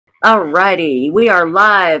All righty, we are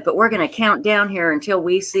live, but we're going to count down here until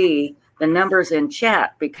we see the numbers in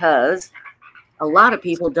chat because a lot of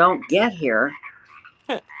people don't get here.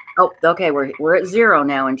 Oh, okay, we're at 0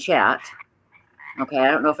 now in chat. Okay,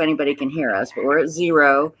 I don't know if anybody can hear us, but we're at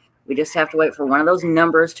 0. We just have to wait for one of those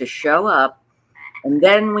numbers to show up, and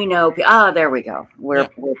then we know. There we go. We're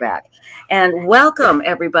back, and welcome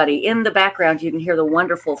everybody. In the background, you can hear the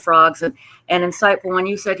wonderful frogs. And Insightful One,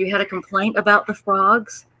 you said you had a complaint about the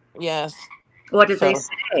frogs. Yes. What did they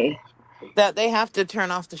say? That they have to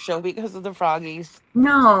turn off the show because of the froggies.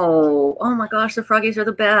 No. Oh my gosh, the froggies are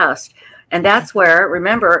the best. And that's where,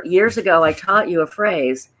 remember, years ago, I taught you a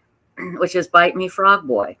phrase, which is bite me, frog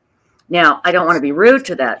boy. Now, I don't want to be rude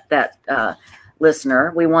to that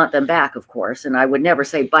listener. We want them back, of course. And I would never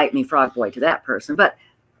say bite me, frog boy to that person. But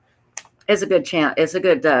it's a good chance. It's a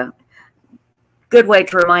good way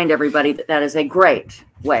to remind everybody that that is a great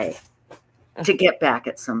way to get back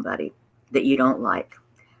at somebody that you don't like.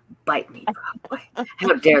 Bite me, frog boy.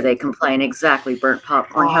 How dare they complain? Exactly, burnt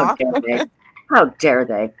popcorn. How dare they? How dare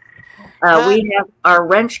they? We have our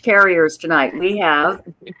wrench carriers tonight. We have,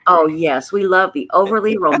 oh yes, we love the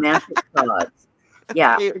overly romantic frogs.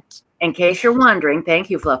 Yeah. Cute. In case you're wondering,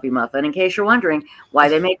 thank you, Fluffy Muffin. In case you're wondering why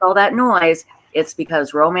they make all that noise, it's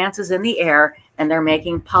because romance is in the air and they're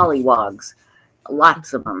making pollywogs.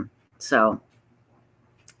 Lots of them. So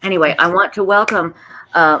anyway, I want to welcome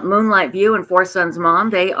Moonlight View and Four Sons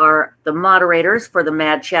Mom. They are the moderators for the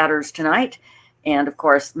Mad Chatters tonight. And of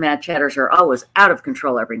course, Mad Chatters are always out of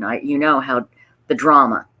control every night. You know how the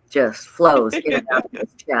drama just flows in and out of this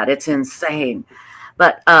chat. It's insane.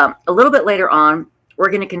 But a little bit later on, we're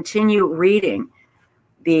going to continue reading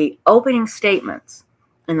the opening statements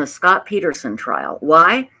in the Scott Peterson trial.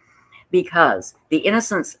 Why? Because the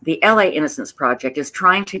LA Innocence Project is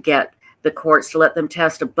trying to get the courts to let them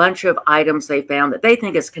test a bunch of items they found that they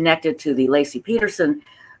think is connected to the Laci Peterson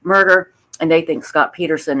murder, and they think Scott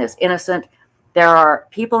Peterson is innocent. There are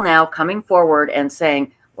people now coming forward and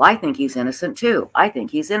saying, well, I think he's innocent too. I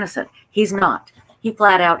think he's innocent. He's not. He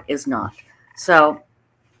flat out is not. So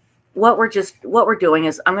what we're doing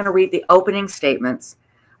is I'm going to read the opening statements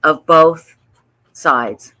of both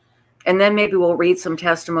sides. And then maybe we'll read some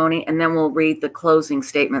testimony, and then we'll read the closing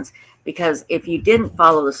statements. Because if you didn't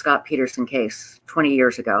follow the Scott Peterson case 20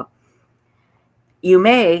 years ago, you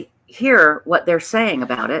may hear what they're saying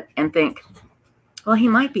about it and think, well, he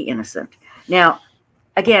might be innocent. Now,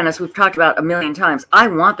 again, as we've talked about a million times, I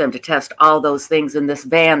want them to test all those things in this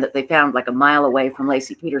van that they found like a mile away from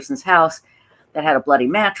Laci Peterson's house that had a bloody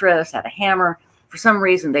mattress, had a hammer. For some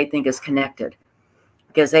reason, they think is connected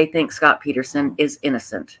because they think Scott Peterson is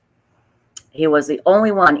innocent. He was the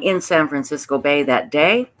only one in San Francisco Bay that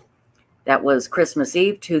day. That was Christmas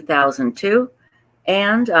Eve, 2002.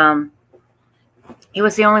 And he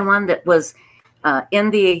was the only one that was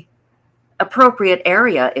in the appropriate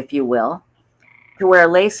area, if you will, to where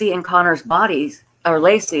Laci and Connor's bodies, or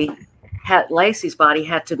Laci's body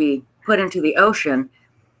had to be put into the ocean.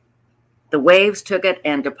 The waves took it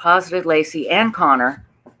and deposited Laci and Connor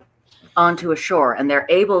onto a shore, and they're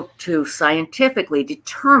able to scientifically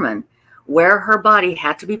determine where her body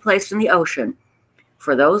had to be placed in the ocean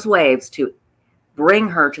for those waves to bring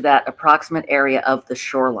her to that approximate area of the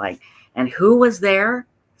shoreline. And who was there?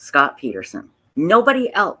 Scott Peterson.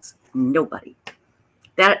 Nobody else. Nobody.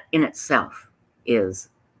 That in itself is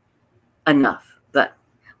enough. But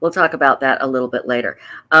we'll talk about that a little bit later.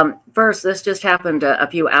 First, this just happened a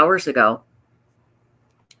few hours ago.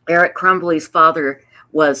 Eric Crumbly's father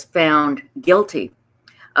was found guilty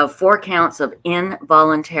of 4 counts of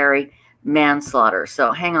involuntary manslaughter.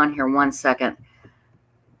 So hang on here one second.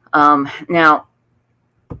 Now,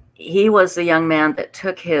 he was the young man that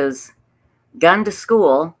took his gun to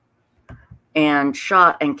school and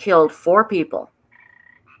shot and killed 4 people.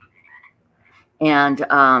 And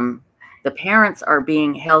the parents are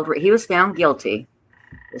being held. He was found guilty.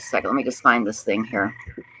 Just a second. Let me just find this thing here.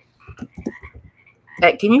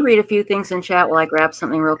 Can you read a few things in chat while I grab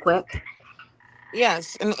something real quick?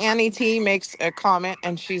 Yes, and Annie T makes a comment,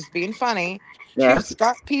 and she's being funny. Yeah.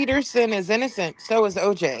 Scott Peterson is innocent. So is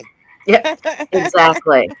OJ. Yeah,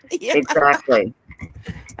 exactly. Yeah. Exactly.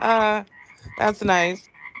 That's nice.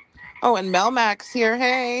 Oh, and Mel Mac's here.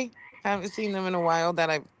 Hey, haven't seen them in a while that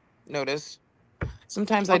I've noticed.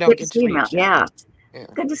 Sometimes I don't get to read. Yeah.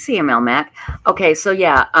 Good to see you, Mel Mac. Okay, so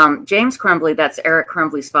yeah, James Crumbly, that's Eric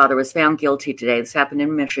Crumbly's father, was found guilty today. This happened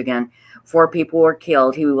in Michigan. 4 people were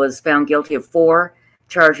killed. He was found guilty of 4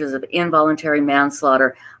 charges of involuntary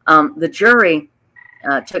manslaughter. The jury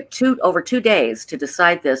took over 2 days to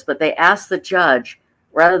decide this, but they asked the judge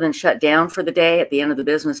rather than shut down for the day at the end of the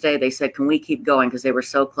business day, they said, can we keep going? Because they were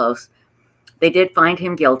so close. They did find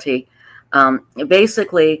him guilty.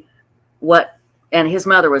 Basically, and his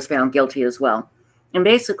mother was found guilty as well. And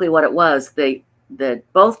basically what it was,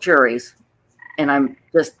 both juries, and I'm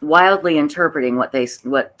just wildly interpreting what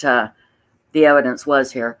the evidence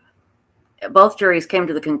was here. Both juries came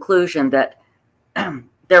to the conclusion that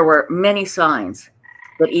there were many signs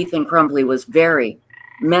that Ethan Crumbley was very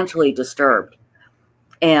mentally disturbed.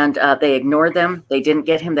 And they ignored them. They didn't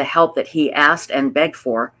get him the help that he asked and begged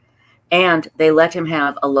for. And they let him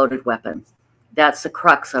have a loaded weapon. That's the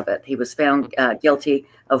crux of it. He was found guilty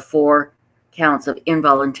of 4 counts of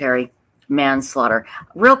involuntary manslaughter.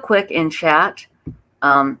 Real quick in chat.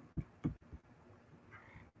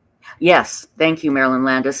 Yes, thank you, Marilyn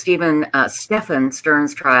Landis. Stephen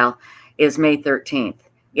Stern's trial is May 13th.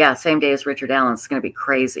 Yeah, same day as Richard Allen's. It's going to be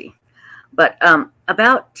crazy. But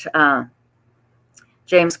about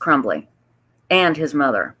James Crumbley and his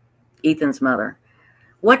mother, Ethan's mother,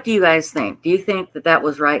 what do you guys think? Do you think that that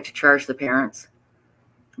was right to charge the parents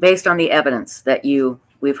based on the evidence that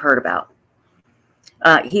we've heard about?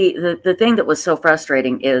 The thing that was so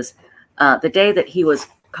frustrating is the day that he was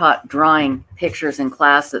caught drawing pictures in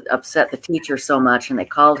class that upset the teacher so much, and they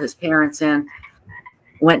called his parents in,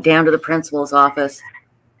 went down to the principal's office.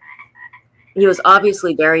 He was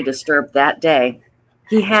obviously very disturbed that day.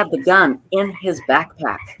 He had the gun in his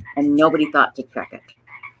backpack, and nobody thought to check it.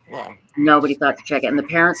 Yeah. Nobody thought to check it. And the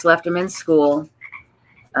parents left him in school.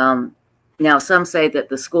 Now, some say that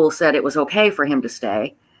the school said it was okay for him to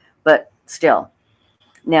stay, but still.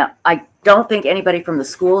 Now, I don't think anybody from the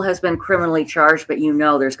school has been criminally charged, but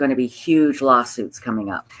there's going to be huge lawsuits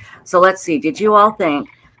coming up. So let's see. Did you all think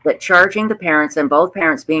that charging the parents and both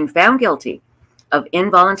parents being found guilty of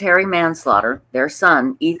involuntary manslaughter, their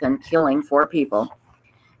son, Ethan, killing 4 people,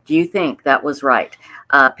 do you think that was right?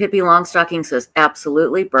 Pippi Longstocking says,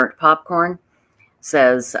 absolutely. Burnt popcorn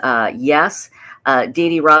says, yes. Dee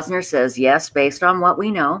Dee Rosner says, yes, based on what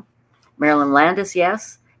we know. Marilyn Landis,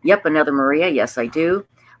 yes. Yep, another Maria, yes, I do.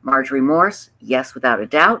 Marjorie Morse, yes, without a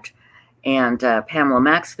doubt. And Pamela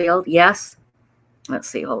Maxfield, yes. Let's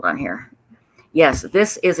see, hold on here. Yes,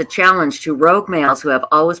 this is a challenge to rogue males who have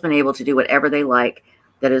always been able to do whatever they like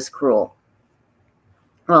that is cruel.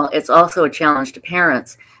 Well, it's also a challenge to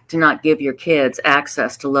parents to not give your kids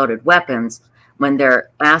access to loaded weapons when they're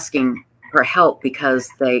asking for help because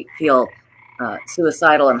they feel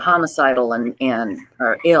suicidal and homicidal and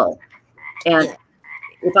are ill. And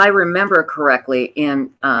if I remember correctly,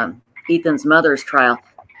 in Ethan's mother's trial,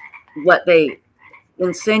 what they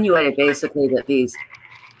insinuated basically that these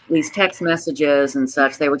text messages and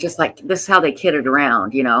such, they were just like, this is how they kidded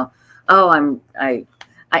around, Oh,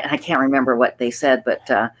 I can't remember what they said, but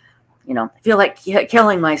I feel like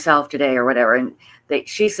killing myself today or whatever. And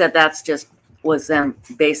she said that's just was them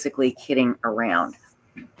basically kidding around.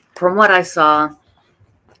 From what I saw,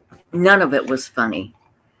 none of it was funny.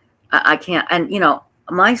 I can't, and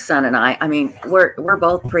my son and I mean, we're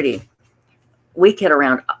both we kid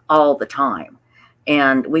around all the time,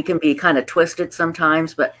 and we can be kind of twisted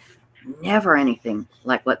sometimes, but never anything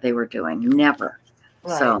like what they were doing. Never.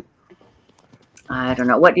 Right. So I don't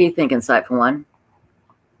know. What do you think, Insightful One?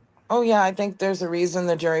 Oh, yeah, I think there's a reason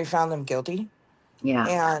the jury found them guilty.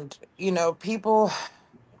 Yeah. And, people,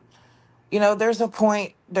 there's a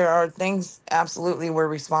point, there are things absolutely we're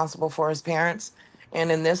responsible for as parents. And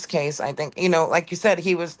in this case, I think, like you said,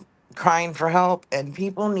 he was crying for help, and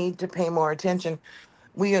people need to pay more attention.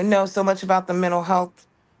 We know so much about the mental health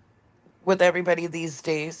with everybody these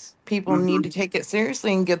days. People need to take it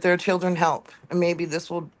seriously and give their children help. And maybe this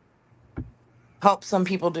will help some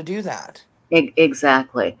people to do that.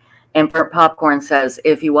 Exactly. And Burnt Popcorn says,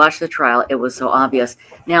 if you watch the trial, it was so obvious.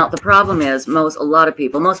 Now, the problem is most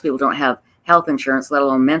people don't have health insurance, let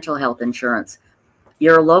alone mental health insurance.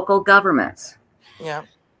 Your local governments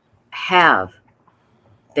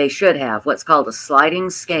they should have what's called a sliding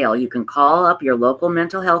scale. You can call up your local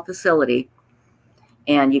mental health facility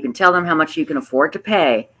and you can tell them how much you can afford to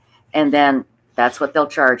pay. And then that's what they'll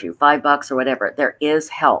charge you, $5 or whatever. There is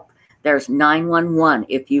help. There's 911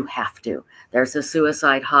 if you have to. There's a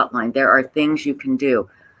suicide hotline. There are things you can do.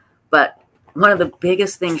 But one of the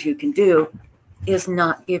biggest things you can do is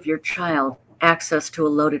not give your child access to a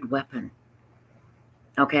loaded weapon.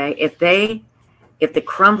 Okay? If the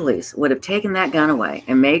Crumbleys would have taken that gun away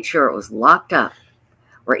and made sure it was locked up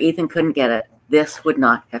where Ethan couldn't get it, this would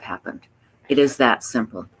not have happened. It is that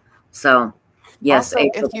simple. So, yes. Also,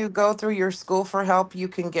 if you go through your school for help, you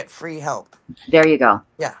can get free help. There you go.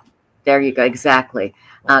 Yeah. There you go. Exactly.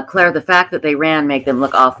 Claire, the fact that they ran made them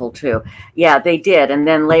look awful too. Yeah, they did. And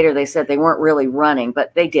then later they said they weren't really running,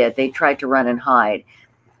 but they did. They tried to run and hide.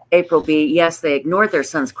 April B, yes, they ignored their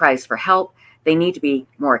son's cries for help. They need to be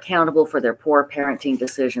more accountable for their poor parenting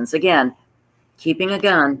decisions. Again, keeping a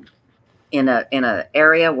gun in a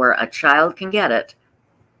area where a child can get it,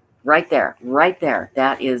 right there.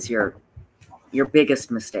 That is your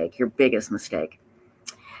biggest mistake. Your biggest mistake.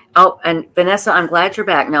 Oh, and Vanessa, I'm glad you're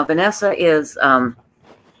back. Now, Vanessa is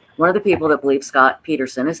one of the people that believe Scott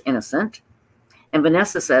Peterson is innocent. And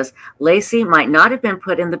Vanessa says, Lacey might not have been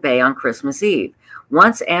put in the bay on Christmas Eve.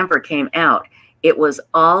 Once Amber came out, it was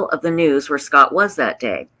all of the news where Scott was that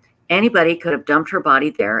day. Anybody could have dumped her body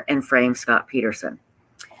there and framed Scott Peterson.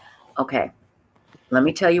 Okay, let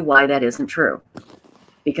me tell you why that isn't true.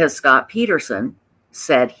 Because Scott Peterson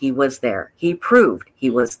said he was there. He proved he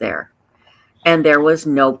was there. And there was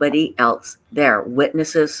nobody else there.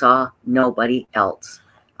 Witnesses saw nobody else.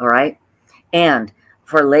 All right. And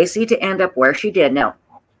for Lacey to end up where she did, now,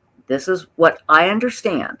 this is what I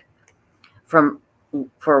understand. For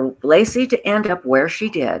Lacey to end up where she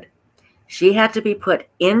did, she had to be put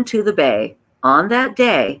into the bay on that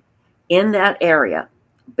day in that area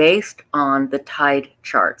based on the tide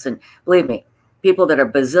charts. And believe me, people that are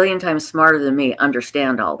a bazillion times smarter than me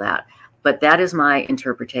understand all that. But that is my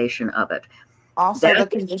interpretation of it. Also, the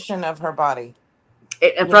condition of her body.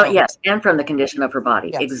 Yes, and from the condition of her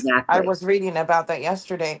body. Yes. Exactly. I was reading about that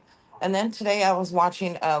yesterday. And then today I was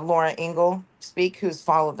watching Laura Ingle speak, who's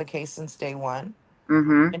followed the case since day one.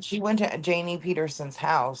 Mm-hmm. And she went to Janie Peterson's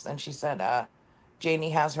house, and she said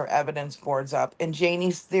Janie has her evidence boards up. And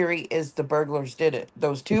Janie's theory is the burglars did it.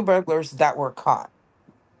 Those two burglars that were caught.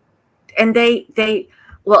 And they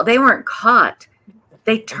weren't caught.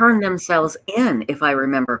 They turned themselves in, if I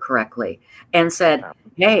remember correctly, and said,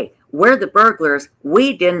 hey, we're the burglars.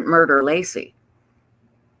 We didn't murder Lacey.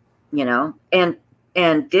 You know, and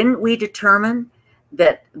didn't we determine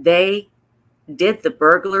that they did the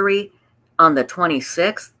burglary on the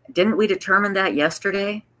 26th? Didn't we determine that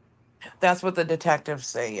yesterday? That's what the detectives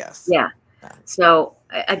say, yes. Yeah. So,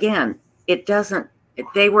 again,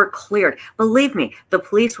 they were cleared. Believe me, the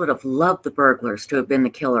police would have loved the burglars to have been the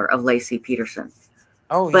killer of Lacey Peterson.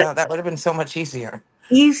 Oh, yeah, that would have been so much easier.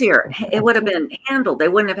 It would have been handled. They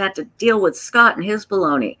wouldn't have had to deal with Scott and his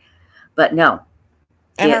baloney. But no.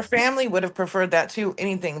 And her family would have preferred that too,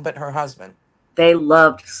 anything but her husband. They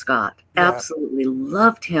loved Scott. Yeah. Absolutely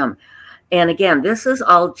loved him. And again, this is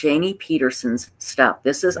all Janie Peterson's stuff.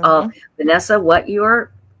 This is all, Vanessa, what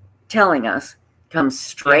you're telling us comes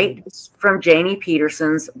straight from Janie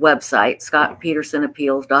Peterson's website,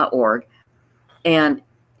 scottpetersonappeals.org. And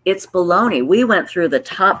it's baloney. We went through the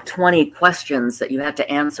top 20 questions that you had to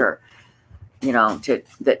answer, you know,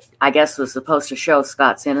 that I guess was supposed to show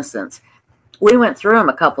Scott's innocence. We went through them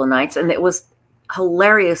a couple of nights, and it was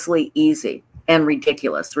hilariously easy and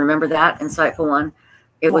ridiculous. Remember that insightful one?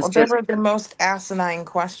 They were the most asinine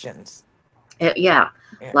questions. Yeah,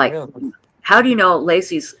 like, really? How do you know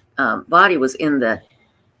Lacey's body was in the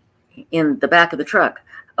back of the truck,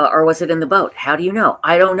 or was it in the boat? How do you know?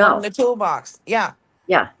 I don't know. In the toolbox. Yeah.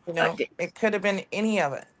 Yeah. You know, it could have been any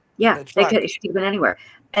of it. Yeah, it could have been anywhere.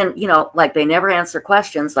 And, you know, like, they never answer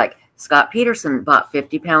questions like, Scott Peterson bought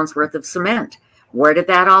 50 pounds worth of cement. Where did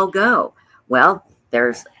that all go? Well,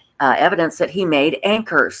 there's evidence that he made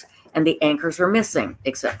anchors, and the anchors are missing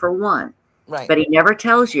except for one. Right. But he never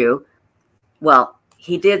tells you. Well,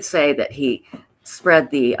 he did say that he spread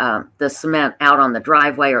the cement out on the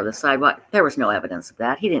driveway or the sidewalk. There was no evidence of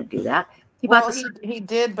that. He didn't do that. He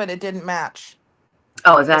did, but it didn't match.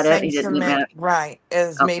 Oh, is that it? He didn't match? Right,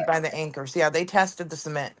 is made by the anchors. Yeah, they tested the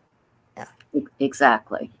cement. Yeah.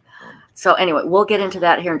 Exactly. So anyway, we'll get into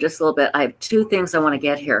that here in just a little bit. I have two things I want to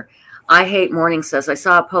get here. I Hate Morning says, I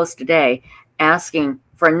saw a post today asking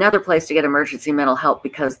for another place to get emergency mental help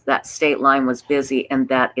because that state line was busy, and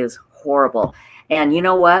that is horrible. And you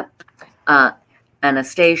know what?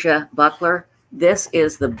 Anastasia Buckler, this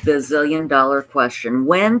is the bazillion-dollar question.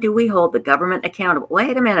 When do we hold the government accountable?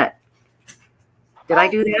 Wait a minute. Did I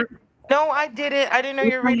do that? No, I did it. I didn't know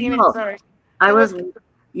you were reading it. Sorry.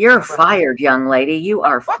 You're fired, young lady. You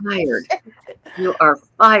are fired. You are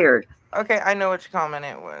fired. Okay, I know which comment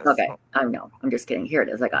it was. Okay, I know. I'm just kidding. Here it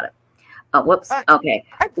is. I got it. Whoops. Okay.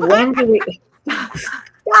 When do we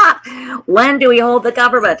When do we hold the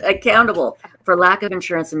government accountable for lack of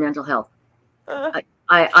insurance and mental health?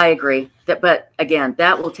 I agree. But again,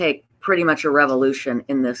 that will take pretty much a revolution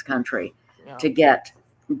in this country to get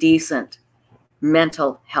decent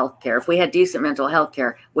mental health care. If we had decent mental health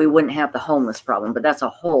care, we wouldn't have the homeless problem, but that's a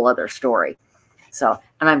whole other story. So,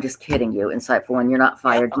 and I'm just kidding you, Insightful One. You're not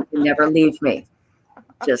fired. You can never leave me.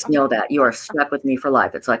 Just know that you are stuck with me for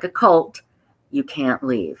life. It's like a cult. You can't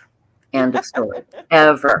leave. End of story.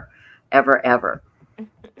 Ever, ever, ever.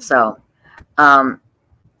 So,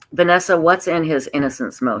 Vanessa, what's in his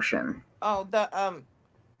innocence motion? Oh, the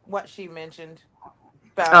what she mentioned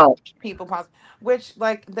about Oh, people which,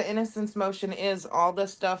 like, the innocence motion is all the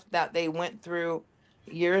stuff that they went through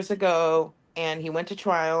years ago, and he went to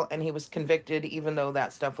trial and he was convicted even though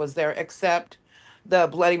that stuff was there, except the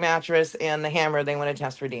bloody mattress and the hammer they want to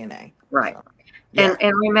test for DNA. right. So, yeah,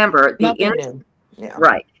 And remember, nothing new. Yeah,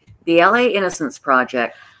 right. The LA Innocence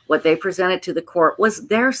Project, what they presented to the court was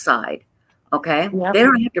their side. Okay. yeah, They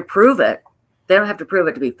don't have to prove it. They don't have to prove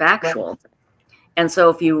it to be right. factual. And so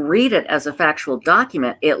if you read it as a factual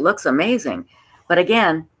document, it looks amazing. But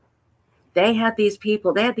again, they had these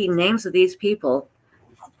people, they had the names of these people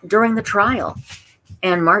during the trial.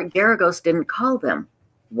 And Mark Garagos didn't call them.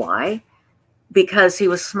 Why? Because he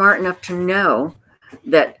was smart enough to know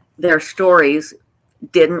that their stories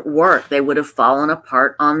didn't work. They would have fallen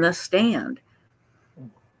apart on the stand.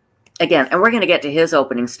 Again, and we're going to get to his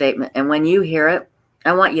opening statement. And when you hear it,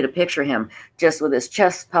 I want you to picture him just with his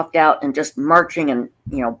chest puffed out and just marching and,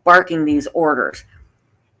 barking these orders.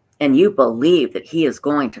 And you believe that he is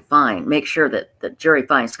going to make sure that the jury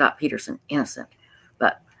finds Scott Peterson innocent.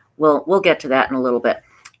 But we'll get to that in a little bit.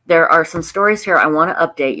 There are some stories here I want to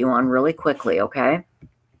update you on really quickly, okay?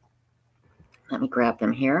 Let me grab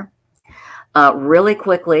them here. Really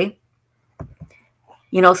quickly,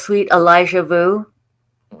 sweet Elijah Vue.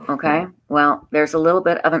 Okay, well, there's a little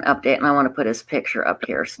bit of an update, and I want to put his picture up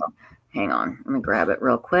here. So hang on. Let me grab it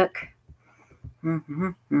real quick.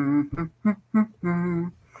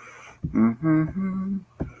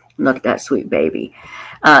 Look at that sweet baby.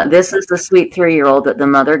 This is the sweet 3-year-old that the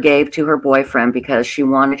mother gave to her boyfriend because she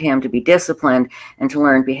wanted him to be disciplined and to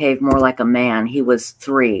learn to behave more like a man. He was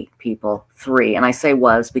 3, people, 3. And I say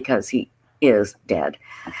was because he is dead.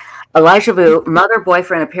 Elijah Vue, mother,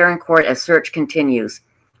 boyfriend appear in court as search continues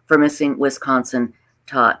for missing Wisconsin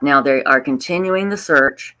tot. Now they are continuing the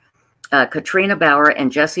search. Katrina Bauer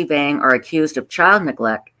and Jesse Vang are accused of child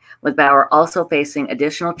neglect, with Bauer also facing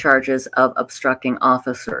additional charges of obstructing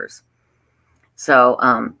officers. So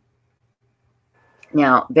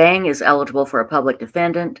now Vang is eligible for a public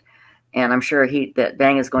defendant, and I'm sure that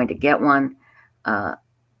Vang is going to get one.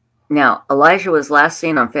 Now, Elijah was last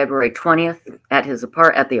seen on February 20th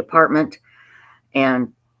at the apartment,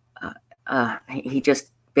 and he just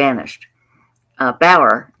vanished.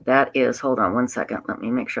 Bauer, that is, hold on one second. Let me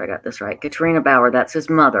make sure I got this right. Katrina Bauer, that's his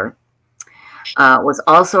mother, was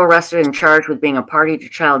also arrested and charged with being a party to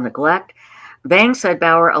child neglect. Vang said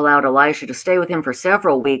Bauer allowed Elijah to stay with him for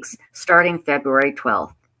several weeks, starting February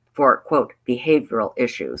 12th, for, quote, behavioral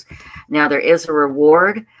issues. Now, there is a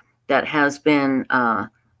reward that has been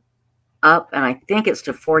up, and I think it's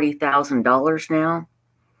to $40,000 now.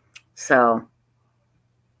 So,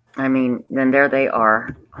 I mean, then there they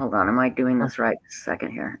are. Hold on, am I doing this right?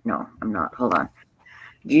 Second here. No, I'm not. Hold on.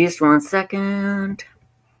 Just 1 second.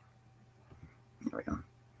 There we go.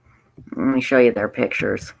 Let me show you their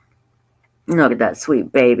pictures. Look at that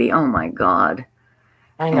sweet baby. Oh my God.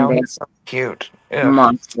 I know, he's so cute. Ew.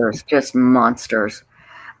 Monsters, just monsters.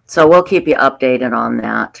 So we'll keep you updated on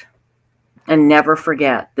that. And never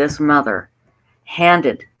forget, this mother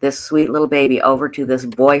handed this sweet little baby over to this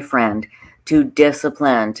boyfriend to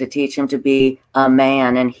discipline, to teach him to be a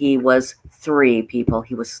man. And he was 3, people.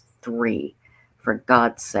 He was 3, for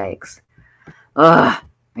God's sakes. Ugh,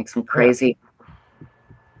 makes me crazy.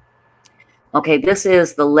 Okay, this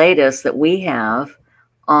is the latest that we have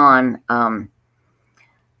on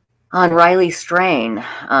Riley Strain.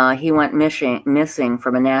 He went missing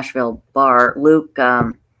from a Nashville bar, Luke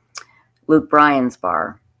Bryan's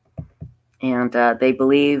bar, and they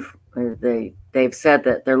believe they've said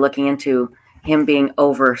that they're looking into him being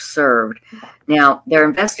overserved. Now they're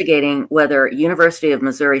investigating whether University of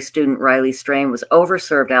Missouri student Riley Strain was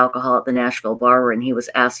overserved alcohol at the Nashville bar, when he was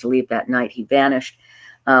asked to leave that night. He vanished.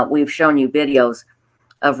 We've shown you videos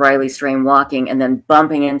of Riley Strain walking and then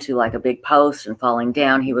bumping into like a big post and falling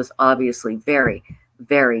down. He was obviously very,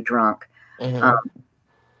 very drunk.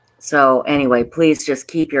 So anyway, please just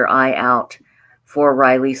keep your eye out for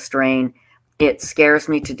Riley Strain. It scares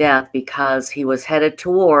me to death because he was headed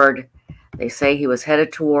toward, they say he was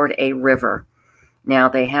headed toward a river. Now,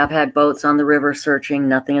 they have had boats on the river searching.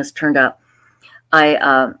 Nothing has turned up.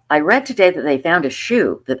 I read today that they found a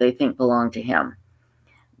shoe that they think belonged to him,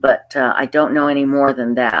 but I don't know any more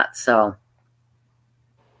than that. So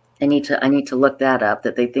I need to look that up,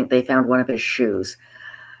 that they think they found one of his shoes.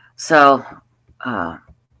 So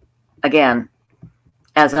again,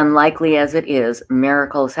 as unlikely as it is,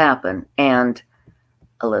 miracles happen. And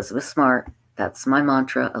Elizabeth Smart, that's my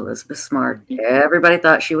mantra, Elizabeth Smart. Everybody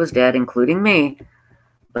thought she was dead, including me.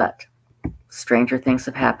 But stranger things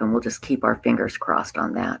have happened. We'll just keep our fingers crossed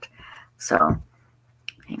on that. So,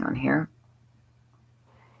 hang on here.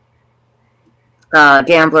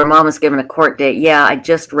 Gambler, Mom was given a court date. Yeah, I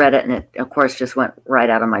just read it, and it, of course, just went right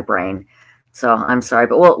out of my brain. So I'm sorry,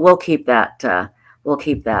 but we'll keep that. We'll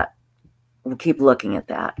keep that. We'll keep looking at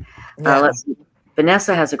that. Yeah. Let's see.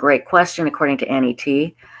 Vanessa has a great question, according to Annie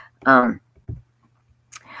T.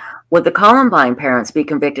 Would the Columbine parents be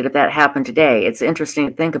convicted if that happened today? It's interesting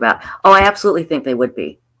to think about. Oh, I absolutely think they would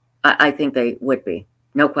be. I think they would be.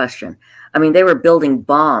 No question. I mean, they were building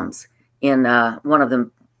bombs in one of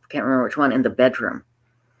them, can't remember which one, in the bedroom,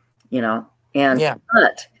 you know, and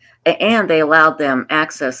and they allowed them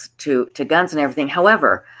access to guns and everything.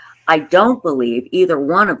 However, I don't believe either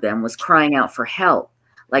one of them was crying out for help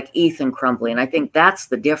like Ethan Crumbley. And I think that's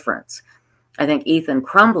the difference. I think Ethan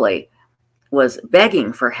Crumbley was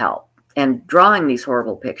begging for help and drawing these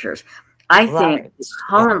horrible pictures. I think the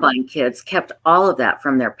Columbine kids kept all of that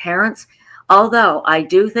from their parents, although I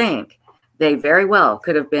do think they very well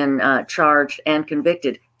could have been charged and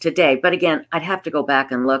convicted today. But again, I'd have to go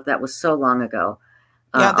back and look. That was so long ago.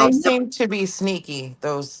 Yeah, they seem to be sneaky,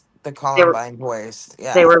 the Columbine boys.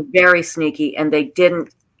 Yeah. They were very sneaky, and they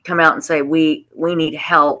didn't come out and say, we need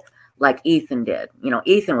help like Ethan did. You know,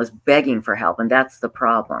 Ethan was begging for help, and that's the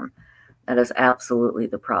problem. That is absolutely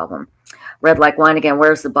the problem. Red Like Wine again,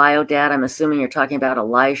 where's the bio dad? I'm assuming you're talking about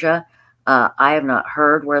Elijah. I have not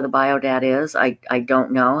heard where the bio dad is. I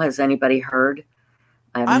don't know. Has anybody heard?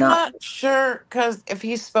 I'm not sure if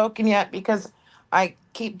he's spoken yet, because I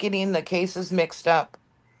keep getting the cases mixed up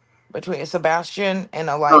between Sebastian and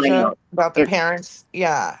Elijah about the parents.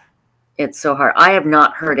 Yeah. It's so hard. I have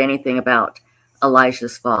not heard anything about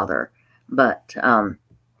Elijah's father, but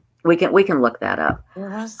we can look that up.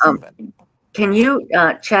 Can you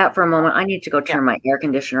chat for a moment? I need to go turn my air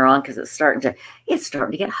conditioner on because it's starting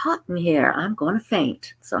to get hot in here. I'm going to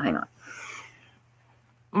faint. So hang on.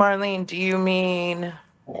 Marlene, do you mean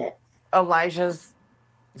Elijah's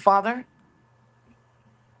father?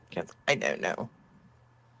 Because I don't know.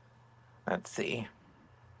 Let's see.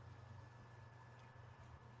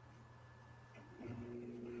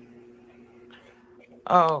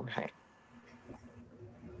 Okay.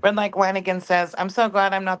 Red Like Lanigan says, I'm so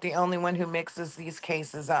glad I'm not the only one who mixes these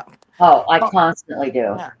cases up. Oh, I constantly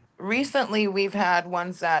do. Yeah. Recently, we've had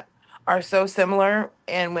ones that are so similar,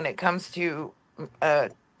 and when it comes to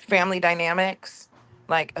family dynamics,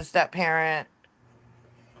 like a step parent,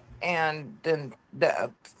 and then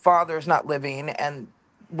the father's not living and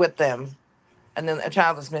with them, and then a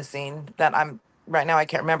child is missing, that right now I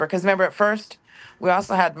can't remember. Because remember, at first, we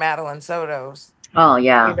also had Madeline Soto's. Oh,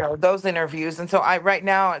 yeah. You know, those interviews. And so right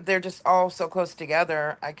now, they're just all so close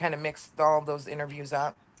together. I kind of mixed all those interviews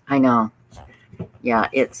up. I know. Yeah,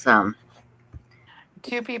 it's 2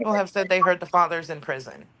 people have said they heard the father's in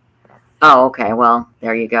prison. Oh, okay. Well,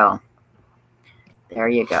 there you go. There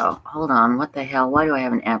you go. Hold on. What the hell? Why do I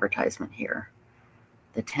have an advertisement here?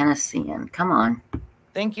 The Tennessean. Come on.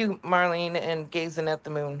 Thank you, Marlene, and Gazing at the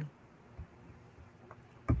Moon.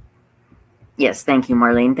 Yes, thank you,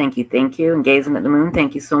 Marlene. Thank you, and Gazing at the Moon.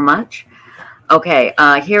 Thank you so much. Okay,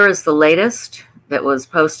 here is the latest that was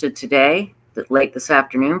posted today, late this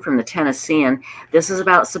afternoon, from the Tennessean. This is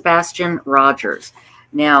about Sebastian Rogers.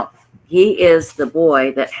 Now, he is the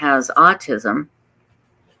boy that has autism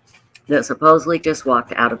that supposedly just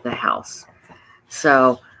walked out of the house.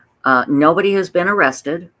 So nobody has been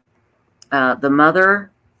arrested. The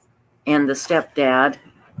mother and the stepdad,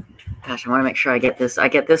 gosh, I want to make sure I get this. I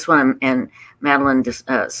get this one and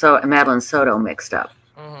Madeline Soto mixed up.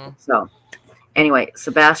 So anyway,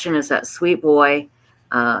 Sebastian is that sweet boy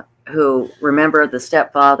who, remember, the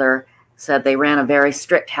stepfather said they ran a very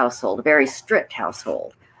strict household.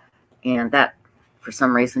 And that, for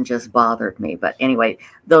some reason, just bothered me. But anyway,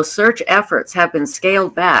 those search efforts have been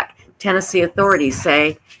scaled back. Tennessee authorities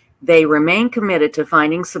say they remain committed to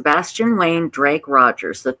finding Sebastian Wayne Drake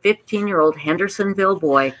Rogers, the 15-year-old Hendersonville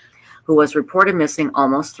boy who was reported missing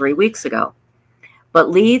almost 3 weeks ago. But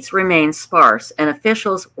leads remain sparse, and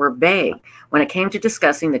officials were vague when it came to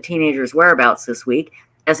discussing the teenager's whereabouts this week,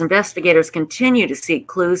 as investigators continue to seek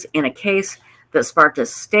clues in a case that sparked a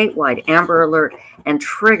statewide Amber Alert and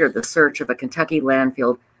triggered the search of a Kentucky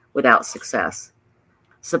landfill without success.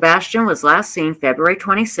 Sebastian was last seen February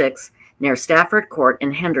 26 near Stafford Court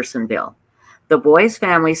in Hendersonville. The boy's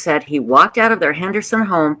family said he walked out of their Henderson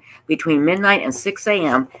home between midnight and 6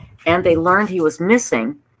 a.m., and they learned he was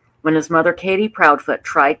missing when his mother, Katie Proudfoot,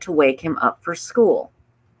 tried to wake him up for school.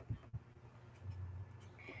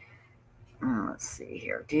 Let's see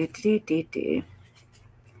here.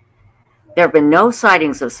 There have been no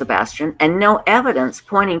sightings of Sebastian and no evidence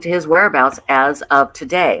pointing to his whereabouts as of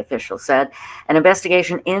today, officials said. An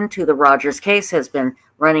investigation into the Rogers case has been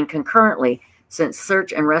running concurrently since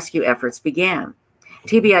search and rescue efforts began.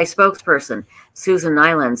 TBI spokesperson Susan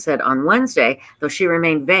Nyland said on Wednesday, though she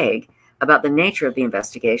remained vague about the nature of the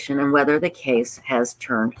investigation and whether the case has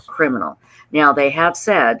turned criminal. Now, they have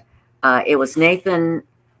said it was Nathan,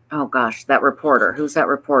 oh gosh, that reporter. Who's that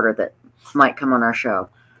reporter that might come on our show?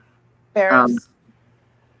 Barris.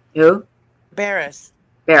 Who? Barris.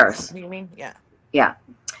 Barris. You mean? Yeah. Yeah.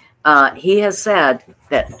 He has said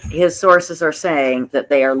that his sources are saying that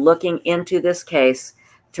they are looking into this case,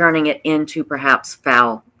 turning it into perhaps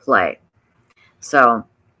foul play. So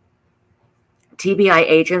TBI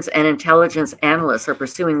agents and intelligence analysts are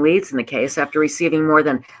pursuing leads in the case after receiving more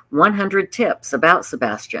than 100 tips about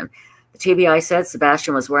Sebastian. The TBI said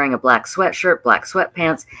Sebastian was wearing a black sweatshirt, black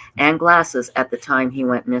sweatpants, and glasses at the time he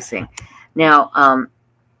went missing. Now,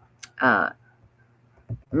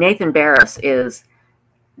 Nathan Barris is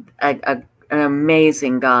an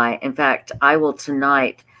amazing guy. In fact, I will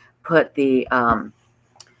tonight put the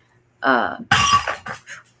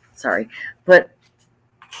put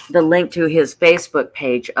the link to his Facebook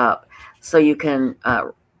page up so you can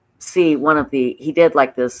see one of the, he did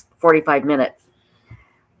like this 45-minute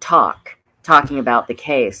talking about the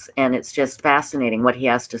case, and it's just fascinating what he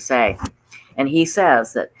has to say. And he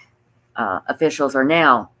says that officials are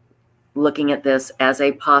now looking at this as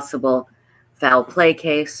a possible foul play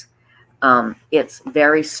case. It's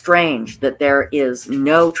very strange that there is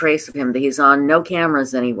no trace of him, that he's on no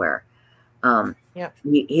cameras anywhere.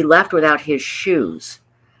 He left without his shoes.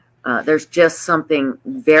 There's just something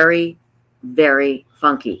very, very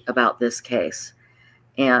funky about this case.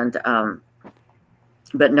 And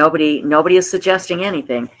but nobody is suggesting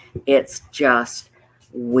anything. It's just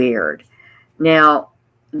weird. Now,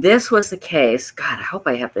 this was the case, God, I hope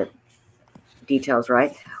I have the details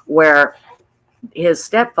right, where his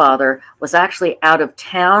stepfather was actually out of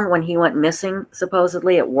town when he went missing,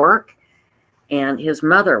 supposedly at work, and his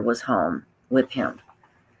mother was home with him.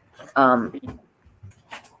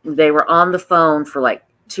 They were on the phone for like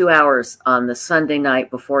 2 hours on the Sunday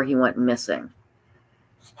night before he went missing.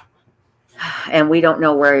 And we don't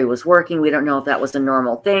know where he was working. We don't know if that was a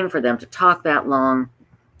normal thing for them to talk that long.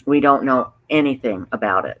 We don't know anything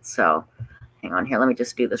about it. So hang on here. Let me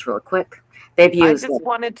just do this real quick. They've used. I just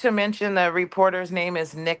wanted to mention the reporter's name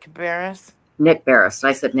is Nick Barris. Nick Barris.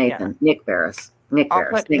 I said Nathan. Yeah. Nick Barris. I'll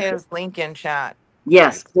put his link in chat.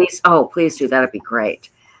 Yes, please. Oh, please do. That'd be great.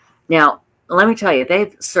 Now, let me tell you,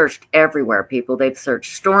 they've searched everywhere, people. They've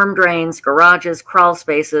searched storm drains, garages, crawl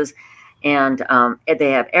spaces, and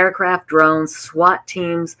they have aircraft, drones, SWAT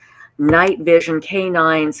teams, night vision,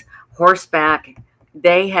 canines, horseback.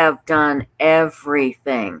 They have done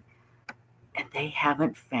everything, and they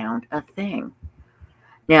haven't found a thing.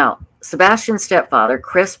 Now, Sebastian's stepfather,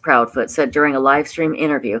 Chris Proudfoot, said during a live stream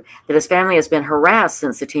interview that his family has been harassed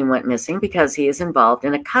since the team went missing because he is involved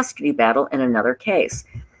in a custody battle in another case.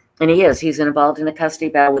 And he is. He's involved in a custody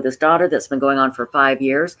battle with his daughter that's been going on for 5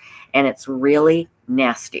 years, and it's really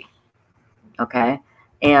nasty. Okay?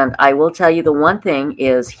 And I will tell you the one thing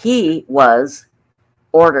is he was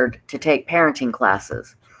ordered to take parenting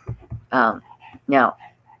classes. Now,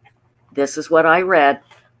 this is what I read.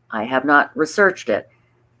 I have not researched it,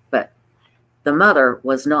 but the mother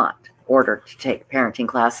was not ordered to take parenting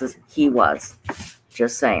classes. He was.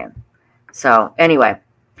 Just saying. So anyway,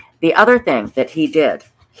 the other thing that he did,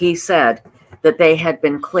 he said that they had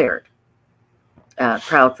been cleared.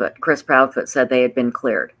 Chris Proudfoot said they had been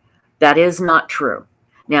cleared. That is not true.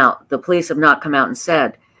 Now, the police have not come out and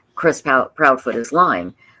said Chris Proudfoot is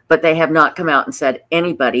lying, but they have not come out and said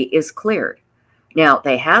anybody is cleared. Now,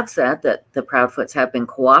 they have said that the Proudfoots have been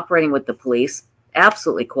cooperating with the police,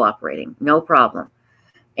 absolutely cooperating, no problem.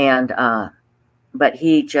 And but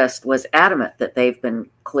he just was adamant that they've been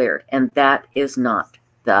cleared, and that is not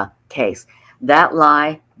the case. That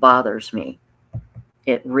lie bothers me.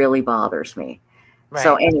 It really bothers me. Right.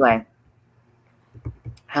 So anyway,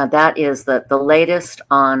 that is the latest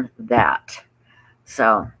on that.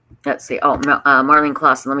 So let's see. Oh, Marlene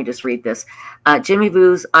Clausen, let me just read this. Jimmy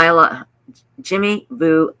Vue,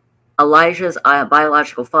 Elijah's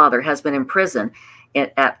biological father, has been in prison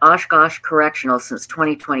at Oshkosh Correctional since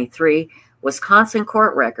 2023. Wisconsin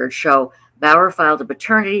court records show Bauer filed a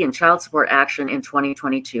paternity and child support action in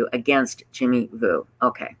 2022 against Jimmy Vue.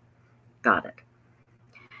 Okay, got it.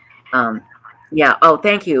 Yeah. Oh,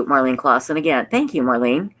 thank you, Marlene Clausen. Again, thank you,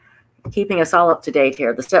 Marlene, keeping us all up to date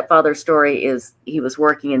here. The stepfather story is he was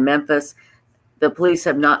working in Memphis. The police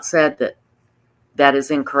have not said that That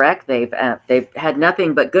is incorrect. They've had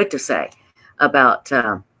nothing but good to say about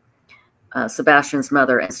Sebastian's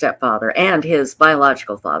mother and stepfather and his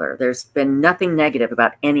biological father. There's been nothing negative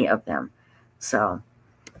about any of them. So,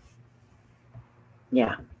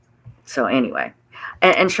 yeah. So anyway,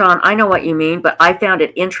 and Sean, I know what you mean, but I found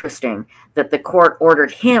it interesting that the court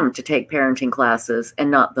ordered him to take parenting classes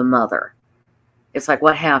and not the mother. It's like,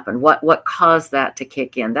 what happened? What caused that to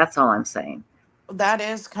kick in? That's all I'm saying. That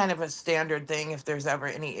is kind of a standard thing if there's ever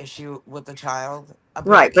any issue with the child.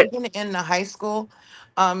 Right, but Even in the high school,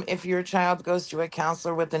 if your child goes to a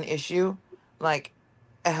counselor with an issue, like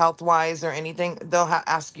health wise or anything, they'll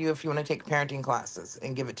ask you if you want to take parenting classes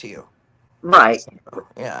and give it to you. right. So,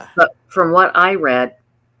 yeah. But from what I read,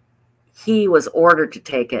 he was ordered to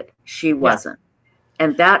take it. She Yeah. wasn't.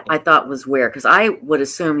 And that I thought was weird because I would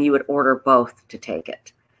assume you would order both to take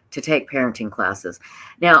it, to take parenting classes.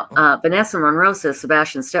 Now, Vanessa Monroe says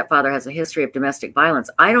Sebastian's stepfather has a history of domestic violence.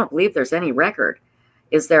 I don't believe there's any record.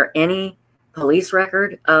 Is there any police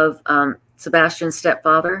record of Sebastian's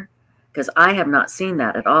stepfather? Because I have not seen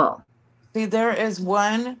that at all. See, there is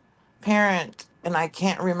one parent, and I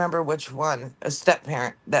can't remember which one, a step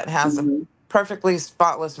parent that has a Mhm. perfectly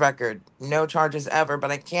spotless record, no charges ever,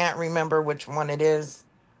 but I can't remember which one it is.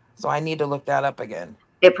 So I need to look that up again.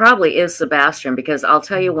 It probably is Sebastian because I'll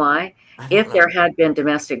tell you why. I don't If there know. had been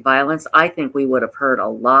domestic violence, I think we would have heard a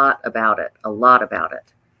lot about it,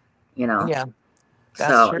 you know. Yeah,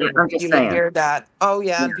 that's So true. I'm just You would saying. hear that. Oh,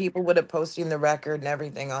 yeah, Yeah. and people would have posting the record and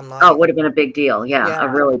everything Oh, it online. would have been a big deal. Yeah, a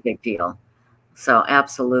Yeah. really big deal. So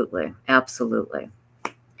absolutely, absolutely.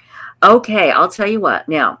 Okay, I'll tell you what.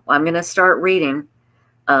 Now I'm going to start reading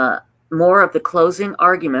uh, more of the closing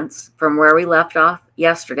arguments from where we left off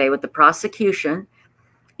yesterday with the prosecution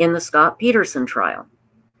in the Scott Peterson trial.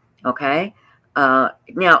 Okay.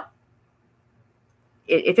 Now,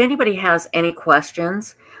 if anybody has any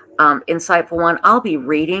questions, insightful one, I'll be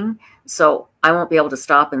reading, so I won't be able to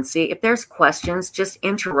stop and see. If there's questions, just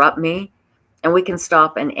interrupt me and we can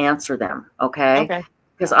stop and answer them, okay? Okay.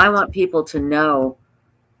 Because I want people to know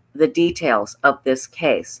the details of this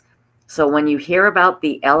case. So when you hear about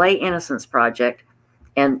the LA Innocence Project,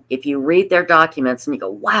 and if you read their documents and you go,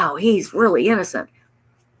 wow, he's really innocent.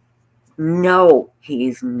 No,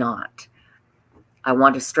 he's not. I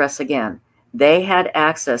want to stress again, they had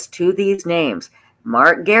access to these names.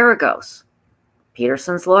 Mark Garagos,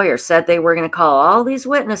 Peterson's lawyer, said they were going to call all these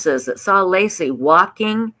witnesses that saw Lacey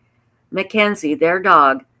walking Mackenzie, their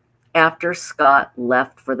dog, after Scott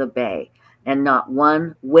left for the Bay. And not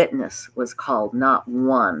one witness was called, not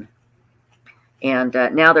one. And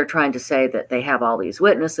now they're trying to say that they have all these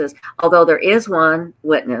witnesses, although there is one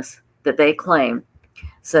witness that they claim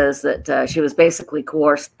says that she was basically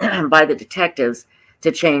coerced by the detectives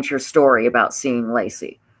to change her story about seeing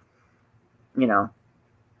Lacey, you know.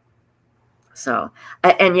 So,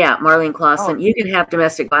 and yeah, Marlene Oh, Clausen, you can have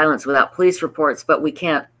domestic violence without police reports, but we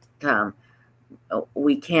can't, you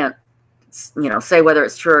know, say whether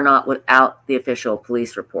it's true or not without the official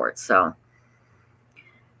police report. So,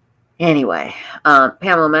 anyway,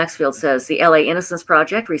 Pamela Maxfield says the LA Innocence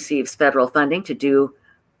Project receives federal funding to do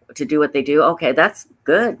what they do. Okay, that's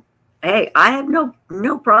good. Hey, I have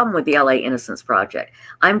no problem with the LA Innocence Project.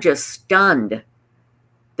 I'm just stunned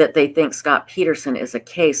that they think Scott Peterson is a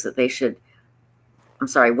case that they should, I'm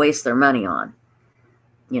sorry, waste their money on,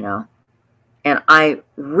 you know. And I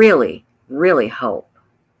really, really hope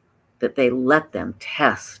that they let them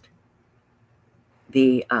test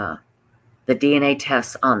the DNA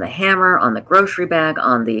tests on the hammer, on the grocery bag,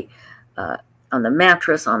 on the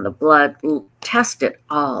mattress, on the blood. Test it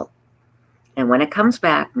all. And when it comes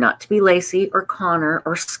back, not to be Lacey or Connor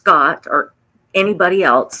or Scott or anybody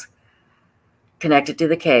else connected to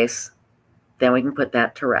the case, then we can put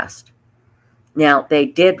that to rest. Now, they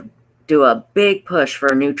did do a big push for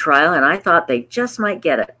a new trial, and I thought they just might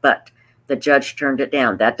get it, but the judge turned it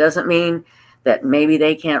down. That doesn't mean that maybe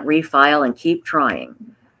they can't refile and keep trying.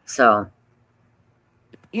 So,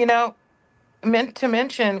 you know, meant to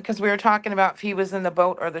mention, because we were talking about if he was in the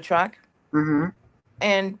boat or the truck. mm-hmm.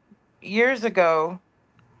 And years ago,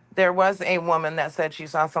 there was a woman that said she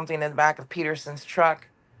saw something in the back of Peterson's truck.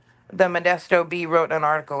 The Modesto Bee wrote an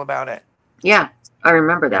article about it. Yeah, I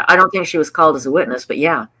remember that. I don't think she was called as a witness, but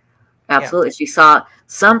yeah, Yeah. absolutely. She saw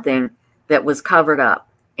something that was covered up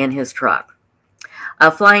in his truck.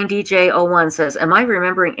 Flying DJ01 says, am I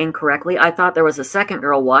remembering incorrectly? I thought there was a second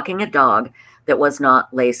girl walking a dog that was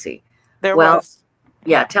not Lacey. There Well, was.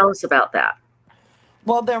 yeah, Yeah. tell us about that.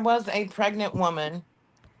 Well, there was a pregnant woman,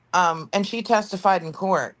 and she testified in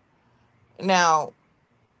court. Now,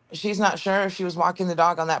 she's not sure if she was walking the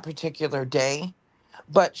dog on that particular day,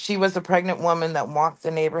 but she was a pregnant woman that walked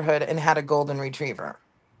the neighborhood and had a golden retriever.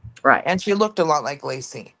 Right. And she looked a lot like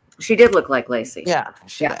Lacey. She did look like Lacey. Yeah,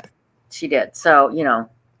 she Yeah, did. she did. So, you know,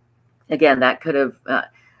 again, that could have,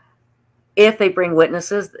 if they bring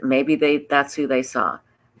witnesses, maybe that's who they saw.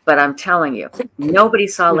 But I'm telling you, nobody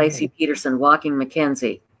saw Lacey Peterson walking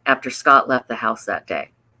Mackenzie after Scott left the house that day.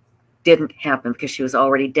 Didn't happen because she was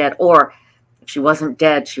already dead. Or if she wasn't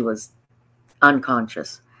dead, she was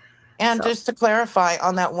unconscious. And So, just to clarify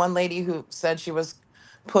on that one lady who said she was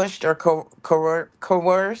pushed or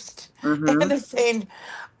coerced mm-hmm. into saying,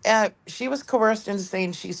 she was coerced into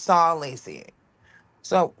saying she saw Lacey.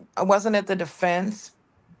 So wasn't it the defense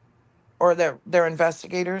or their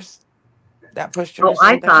investigators that pushed her Oh, to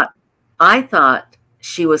say that? I thought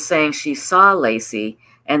she was saying she saw Lacey,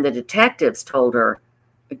 and the detectives told her,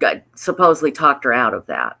 supposedly talked her out of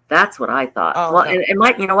that. That's what I thought. Oh Well, no, it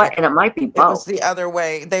might, you know what, and it might be it was both. the other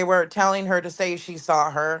way. They were telling her to say she saw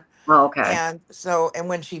her, Oh, okay, and so and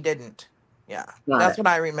when she didn't, yeah, got that's it. what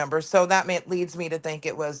I remember. So that leads me to think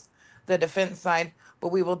it was the defense side,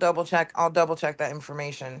 but we will double check. I'll double check that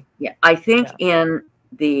information. Yeah, I think Yeah. in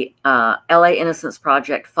the LA Innocence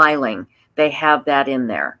Project filing, they have that in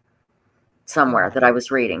there somewhere Mhm. that I was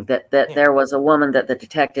reading, that Yeah. there was a woman that the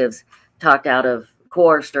detectives talked out of,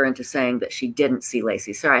 coerced her into saying that she didn't see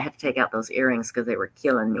Lacey. Sorry, I had to take out those earrings because they were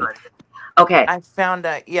killing me. Okay. I found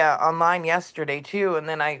that, yeah, online yesterday too, and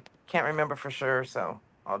then I can't remember for sure, so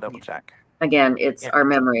I'll double check. Again, it's Yeah. our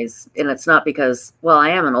memories, and it's not because, well, I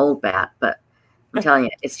am an old bat, but I'm telling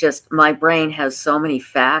you, it's just my brain has so many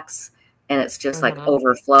facts, and it's just like Hmm.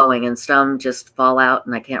 overflowing, and some just fall out,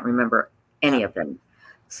 and I can't remember Yeah. any of them.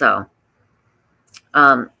 So,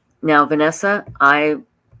 now Vanessa,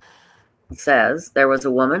 says there was a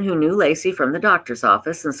woman who knew Lacey from the doctor's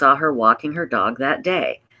office and saw her walking her dog that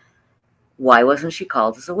day. Why wasn't she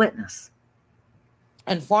called as a witness?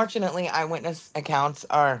 Unfortunately, eyewitness accounts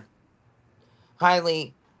are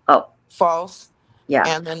highly Oh, false. yeah.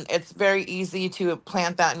 And then it's very easy to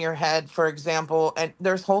plant that in your head. For example, and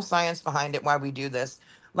there's whole science behind it why we do this.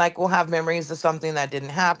 Like we'll have memories of something that didn't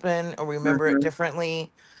happen or remember it Mm-hmm. differently.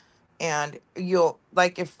 And you'll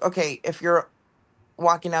like if you're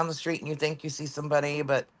walking down the street and you think you see somebody,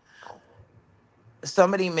 but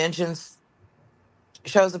somebody mentions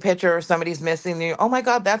shows a picture or somebody's missing, you, oh my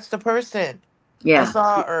God, that's the person I Yeah,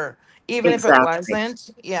 saw, or even if it exactly. wasn't,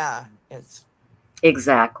 yeah, it's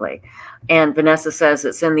Exactly. And Vanessa says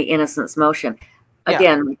it's in the innocence motion. yeah,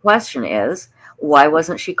 Again, the question is, why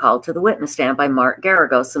wasn't she called to the witness stand by Mark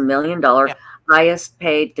Garagos, $1 million yeah. highest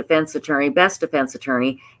paid defense attorney, best defense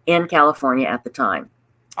attorney in California at the time?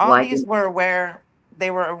 All Why these didn't, were aware, they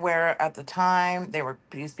were aware at the time,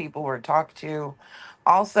 these people were talked to.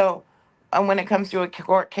 Also, when it comes to a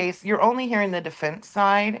court case, you're only hearing the defense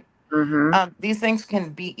side. mm-hmm. These things can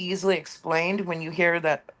be easily explained when you hear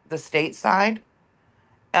that the state side,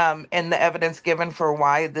 and the evidence given for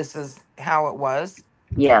why this is how it was.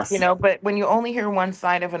 Yes, But when you only hear one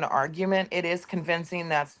side of an argument, it is convincing.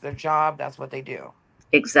 That's their job. That's what they do. So,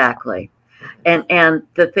 exactly. And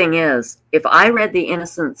the thing is, if I read the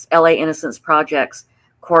LA Innocence Project's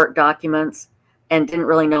court documents and didn't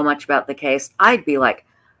really know much about the case, I'd be like,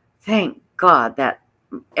 thank God that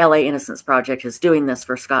LA Innocence Project is doing this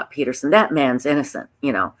for Scott Peterson. That man's innocent.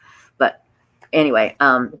 But anyway,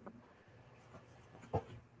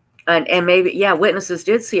 and maybe, yeah, witnesses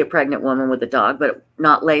did see a pregnant woman with a dog, but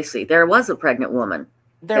not Lacey. There was a pregnant woman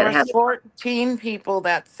there that was had, 14 people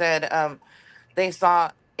that said they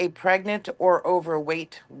saw a pregnant or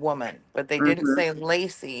overweight woman, but they didn't mm-hmm. say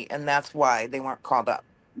Lacey, and that's why they weren't called up.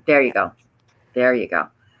 There you Yeah. go. There you go.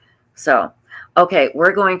 So, okay,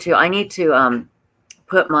 I need to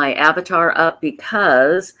put my avatar up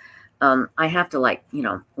because I have to, like,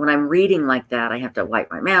 when I'm reading like that, I have to wipe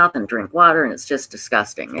my mouth and drink water, and it's just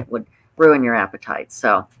disgusting. It would ruin your appetite.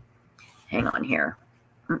 So hang on here.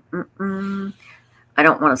 I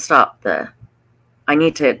don't want to stop I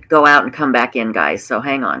need to go out and come back in, guys. So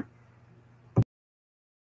hang on.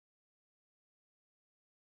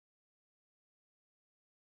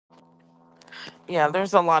 Yeah,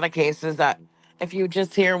 there's a lot of cases that if you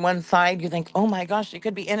just hear one side, you think, oh my gosh, she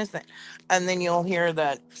could be innocent. And then you'll hear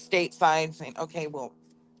the state side saying, okay, well,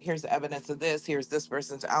 here's the evidence of this. Here's this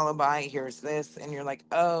person's alibi. Here's this. And you're like,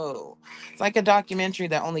 oh, it's like a documentary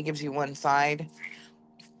that only gives you one side.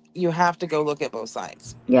 You have to go look at both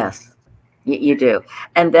sides. Yes, you do.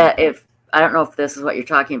 And that, if I don't know if this is what you're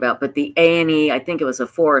talking about, but the A&E, I think it was a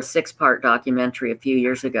 4 or 6 part documentary a few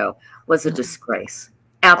years ago, was a Mhm. disgrace.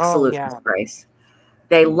 Oh, Absolute yeah. disgrace.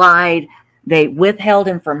 They lied. They withheld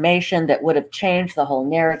information that would have changed the whole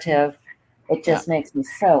narrative. It Yeah. just makes me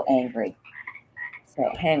so angry.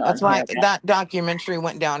 Okay, hang on That's why here. that documentary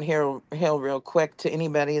went downhill real quick to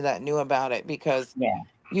anybody that knew about it, because Yeah.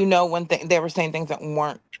 when they were saying things that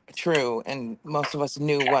weren't true, and most of us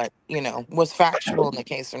knew what was factual in the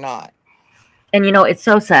case or not. And it's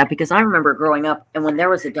so sad because I remember growing up, and when there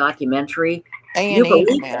was a documentary, you A&E, believed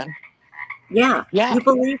it. man. Yeah, Yeah. you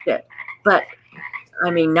believed it. But I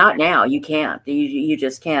mean, not now. You can't. You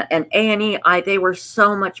just can't. And A&E, they were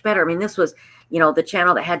so much better. I mean, this was, the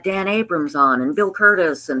channel that had Dan Abrams on and Bill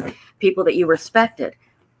Curtis and people that you respected.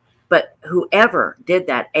 But whoever did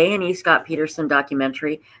that A&E Scott Peterson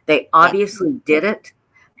documentary, they obviously did it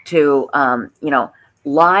to,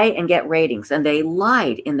 lie and get ratings. And they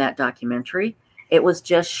lied in that documentary. It was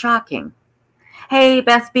just shocking. Hey,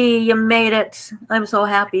 Beth B, you made it. I'm so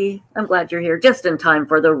happy. I'm glad you're here just in time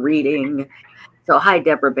for the reading. So, hi,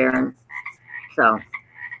 Deborah Barron. So,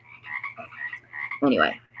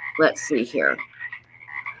 anyway, let's see here.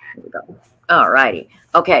 Here we go. All righty.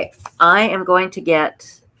 Okay, I am going to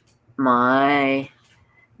get my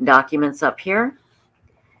documents up here.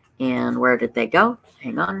 And where did they go?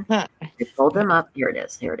 Hang on. I pulled them up. Here it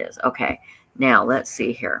is. Here it is. Okay. Now, let's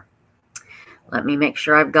see here. Let me make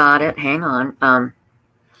sure I've got it. Hang on.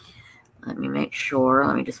 Let me make sure.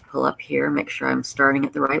 Let me just pull up here, make sure I'm starting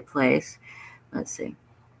at the right place. Let's see.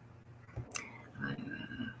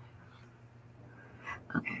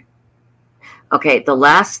 Okay. Okay, the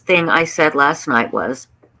last thing I said last night was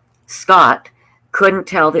Scott couldn't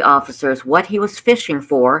tell the officers what he was fishing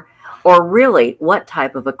for or really what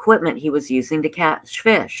type of equipment he was using to catch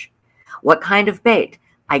fish. What kind of bait,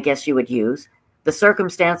 I guess you would use, the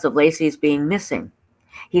circumstance of Lacey's being missing.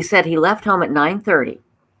 He said he left home at 9:30,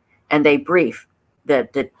 and they briefed the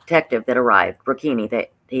detective that arrived, Brocchini,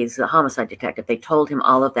 he's a homicide detective. They told him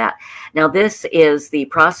all of that. Now, this is the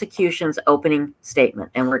prosecution's opening statement,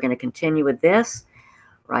 and we're going to continue with this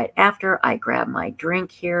right after I grab my drink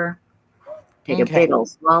here. Take a big old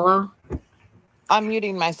swallow. I'm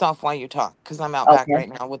muting myself while you talk because I'm out back right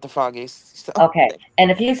now with the froggies. So. Okay. And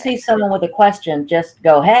if you see someone with a question, just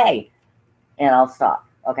go, hey, and I'll stop.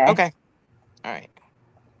 Okay? Okay. All right.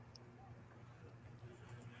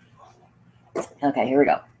 Okay, here we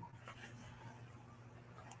go.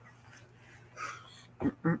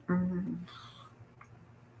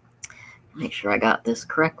 Make sure I got this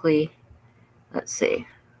correctly. Let's see.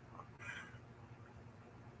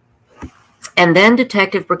 And then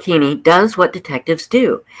Detective Brocchini does what detectives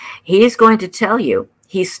do. He's going to tell you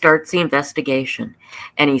he starts the investigation.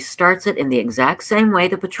 And he starts it in the exact same way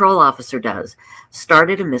the patrol officer does.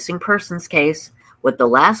 Started a missing persons case with the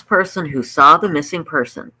last person who saw the missing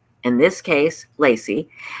person. In this case, Lacey,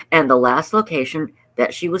 and the last location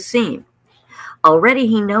that she was seen. Already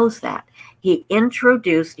he knows that. He's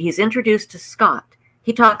introduced to Scott.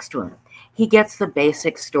 He talks to him. He gets the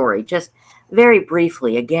basic story, just very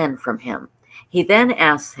briefly again from him. He then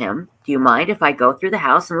asks him, do you mind if I go through the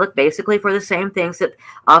house and look basically for the same things that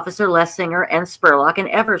Officer Lessinger and Spurlock and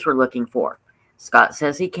Evers were looking for? Scott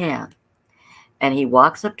says he can. And he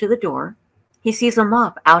walks up to the door. He sees a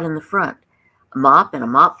mop out in the front. A mop and a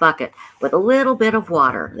mop bucket with a little bit of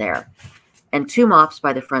water there. And 2 mops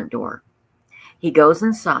by the front door. He goes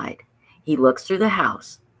inside. He looks through the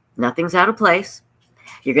house. Nothing's out of place.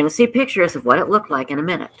 You're going to see pictures of what it looked like in a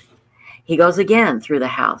minute. He goes again through the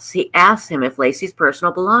house. He asks him if Lacey's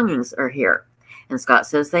personal belongings are here. And Scott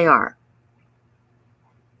says they are.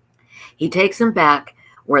 He takes him back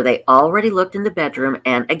where they already looked in the bedroom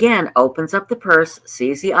and again opens up the purse,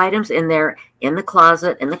 sees the items in there, in the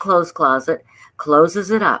closet, in the clothes closet,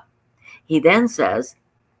 closes it up. He then says,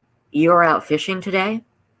 you're out fishing today?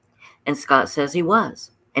 And Scott says he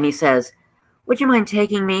was. And he says, would you mind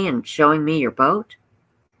taking me and showing me your boat?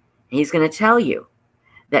 And he's going to tell you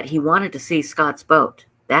that he wanted to see Scott's boat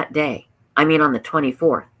that day. I mean on the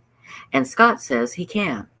 24th. And Scott says he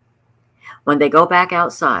can. When they go back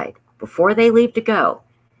outside, before they leave to go,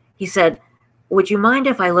 he said, would you mind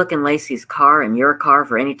if I look in Lacey's car and your car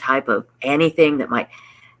for any type of anything that might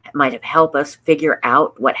have helped us figure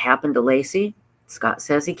out what happened to Lacey? Scott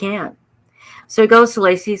says he can. So he goes to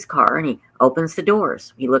Lacey's car and he opens the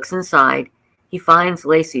doors. He looks inside. He finds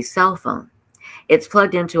Lacey's cell phone. It's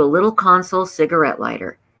plugged into a little console cigarette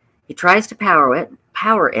lighter. He tries to power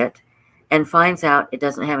it, and finds out it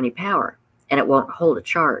doesn't have any power, and it won't hold a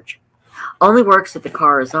charge. Only works if the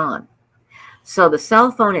car is on. So the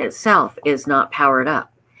cell phone itself is not powered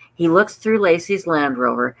up. He looks through Lacey's Land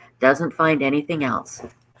Rover, doesn't find anything else.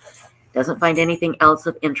 Doesn't find anything else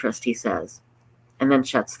of interest, he says, and then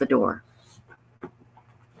shuts the door.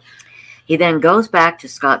 He then goes back to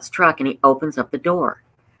Scott's truck and he opens up the door.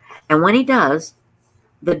 And when he does,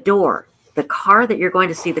 the car that you're going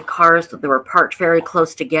to see, the cars that were parked very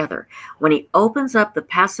close together. When he opens up the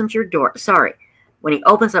passenger door, sorry, when he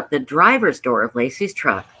opens up the driver's door of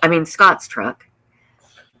Scott's truck.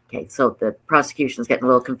 Okay, so the prosecution's getting a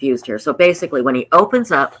little confused here. So basically, when he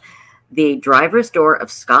opens up the driver's door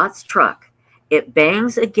of Scott's truck, it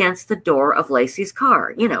bangs against the door of Lacey's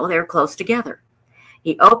car. You know, they're close together.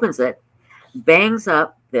 He opens it, bangs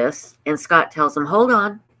up this, and Scott tells him, hold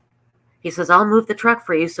on. He says, I'll move the truck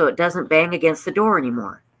for you so it doesn't bang against the door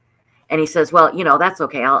anymore. And he says, well, you know, that's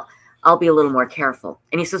okay. I'll be a little more careful.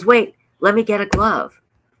 And he says, wait, let me get a glove.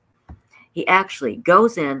 He actually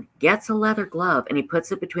goes in, gets a leather glove, and he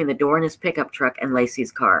puts it between the door in his pickup truck and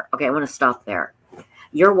Lacey's car. Okay, I want to stop there.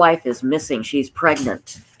 Your wife is missing. She's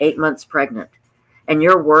pregnant, 8 months pregnant. And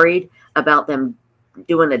you're worried about them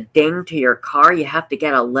doing a ding to your car. You have to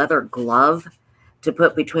get a leather glove to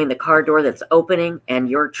put between the car door that's opening and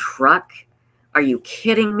your truck. Are you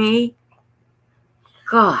kidding me?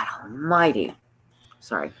 God almighty.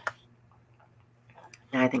 Sorry.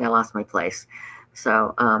 I think I lost my place.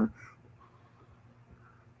 So,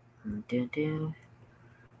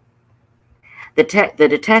 the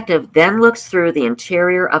detective then looks through the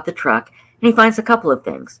interior of the truck, and he finds a couple of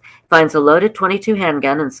things. He finds a loaded .22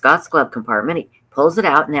 handgun in Scott's glove compartment. He pulls it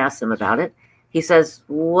out and asks him about it. He says,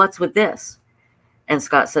 what's with this? And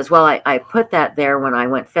Scott says, well, I put that there when I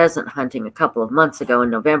went pheasant hunting a couple of months ago in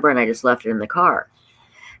November, and I just left it in the car.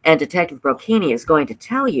 And Detective Brocchini is going to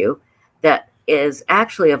tell you that is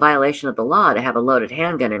actually a violation of the law to have a loaded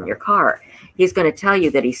handgun in your car. He's going to tell you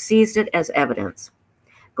that he seized it as evidence.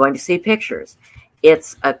 Going to see pictures.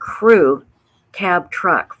 It's a crew cab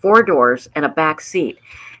truck, 4 doors and a back seat.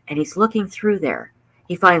 And he's looking through there.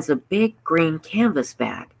 He finds a big green canvas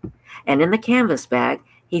bag. And in the canvas bag,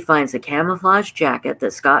 he finds a camouflage jacket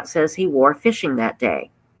that Scott says he wore fishing that day.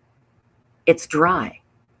 It's dry.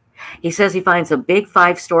 He says he finds a big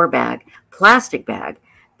 5-store bag, plastic bag,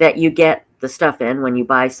 that you get the stuff in when you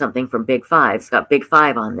buy something from Big 5. It's got Big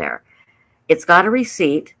 5 on there. It's got a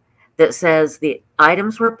receipt that says the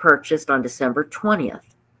items were purchased on December 20th.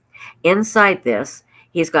 Inside this,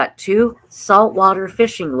 he's got 2 saltwater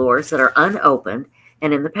fishing lures that are unopened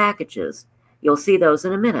and in the packages. You'll see those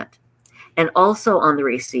in a minute. And also on the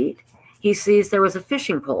receipt, he sees there was a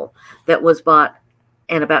fishing pole that was bought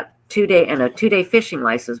and a 2-day fishing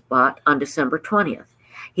license bought on December 20th.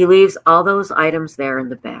 He leaves all those items there in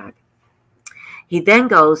the bag. He then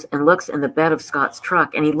goes and looks in the bed of Scott's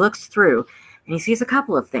truck, and he looks through, and he sees a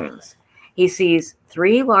couple of things. He sees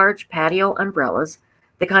 3 large patio umbrellas,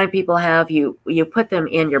 the kind people have. You put them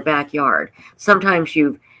in your backyard. Sometimes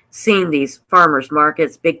you've seen these farmers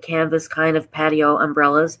markets, big canvas kind of patio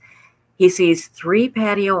umbrellas. He sees 3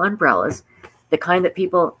 patio umbrellas, the kind that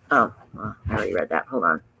people, oh, well, I already read that. Hold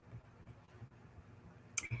on.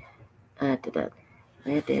 3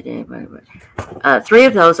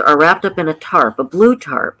 of those are wrapped up in a tarp, a blue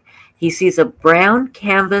tarp. He sees a brown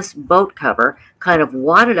canvas boat cover kind of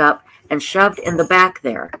wadded up and shoved in the back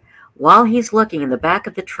there. While he's looking in the back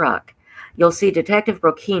of the truck, you'll see Detective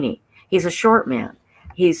Brocchini. He's a short man.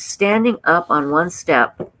 He's standing up on one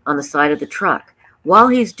step on the side of the truck. While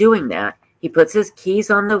he's doing that, he puts his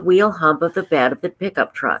keys on the wheel hump of the bed of the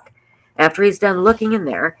pickup truck. After he's done looking in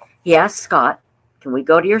there, he asks Scott, can we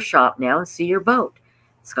go to your shop now and see your boat?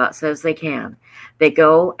 Scott says they can. They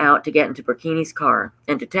go out to get into Brocchini's car,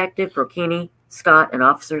 and Detective Brocchini, Scott, and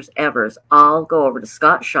Officers Evers all go over to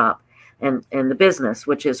Scott's shop and the business,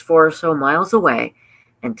 which is 4 or so miles away,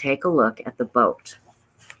 and take a look at the boat.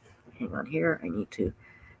 Hang on here. I need to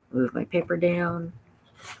move my paper down.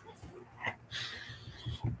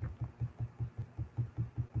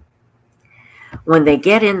 When they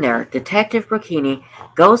get in there, Detective Brocchini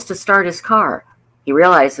goes to start his car. He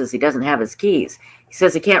realizes he doesn't have his keys. He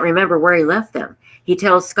says he can't remember where he left them. He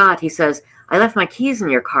tells Scott, he says, I left my keys in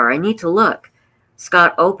your car. I need to look.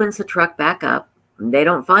 Scott opens the truck back up, and they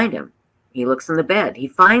don't find him. He looks in the bed. He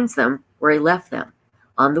finds them where he left them,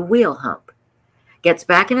 on the wheel hump. Gets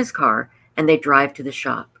back in his car, and they drive to the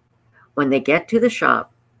shop. When they get to the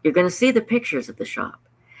shop, you're going to see the pictures of the shop.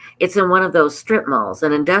 It's in one of those strip malls,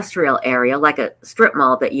 an industrial area, like a strip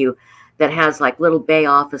mall that has like little bay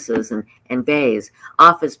offices and bays,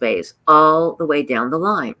 office bays, all the way down the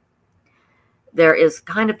line. There is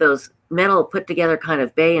kind of those metal put together kind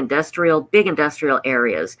of big industrial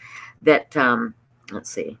areas that,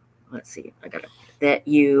 that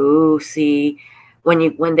you see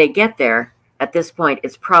when they get there. At this point,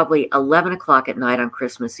 it's probably 11 o'clock at night on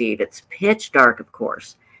Christmas Eve. It's pitch dark, of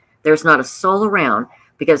course. There's not a soul around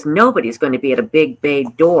because nobody's going to be at a big bay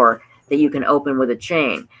door that you can open with a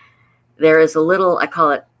chain. There is a little, I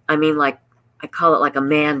call it like a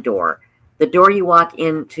man door the door you walk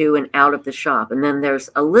into and out of the shop. And then there's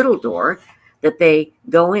a little door that they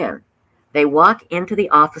go in. They walk into the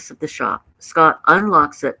office of the shop. Scott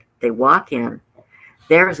unlocks it. They walk in.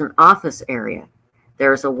 There is an office area.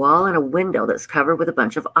 There is a wall and a window that's covered with a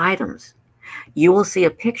bunch of items. You will see a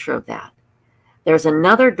picture of that. There's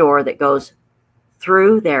another door that goes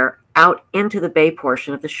through there out into the bay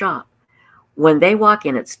portion of the shop. When they walk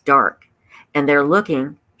in, it's dark, and they're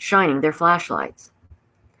shining their flashlights.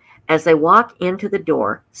 As they walk into the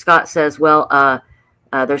door, Scott says, well,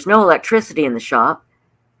 there's no electricity in the shop.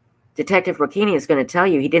 Detective Rocchini is going to tell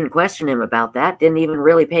you he didn't question him about that, didn't even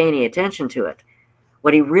really pay any attention to it.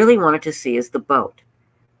 What he really wanted to see is the boat.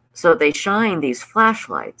 So they shine these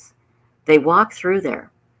flashlights. They walk through there.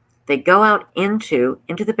 They go out into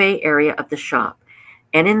the bay area of the shop.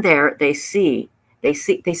 And in there, they see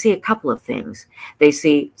a couple of things. They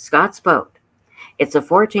see Scott's boat. It's a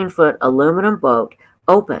 14-foot aluminum boat,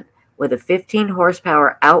 open, with a 15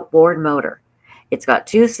 horsepower outboard motor. It's got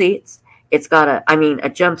 2 seats. It's got a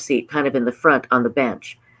jump seat kind of in the front on the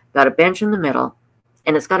bench. Got a bench in the middle,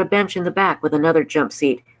 and it's got a bench in the back with another jump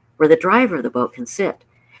seat where the driver of the boat can sit.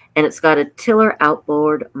 And it's got a tiller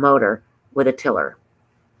outboard motor with a tiller.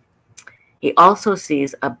 He also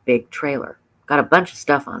sees a big trailer. Got a bunch of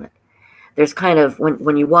stuff on it. There's kind of,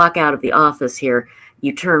 when you walk out of the office here,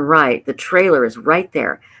 you turn right. The trailer is right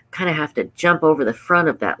there. Kind of have to jump over the front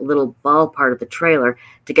of that little ball part of the trailer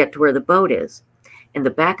to get to where the boat is. In the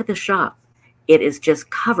back of the shop, it is just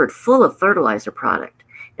covered full of fertilizer product.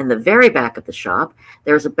 In the very back of the shop,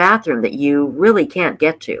 there's a bathroom that you really can't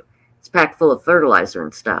get to. It's packed full of fertilizer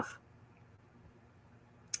and stuff.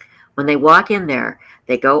 When they walk in there,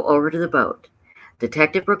 they go over to the boat.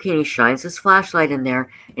 Detective Rocchini shines his flashlight in there,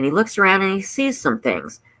 and he looks around and he sees some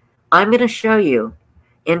things. I'm going to show you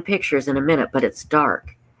in pictures in a minute, but it's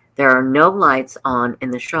dark. There are no lights on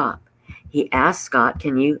in the shop. He asks Scott,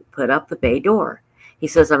 can you put up the bay door? He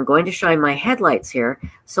says, I'm going to shine my headlights here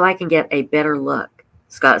so I can get a better look.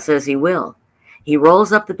 Scott says he will. He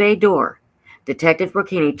rolls up the bay door. Detective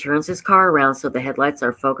Rocchini turns his car around so the headlights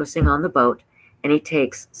are focusing on the boat, and he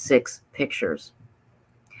takes 6 pictures.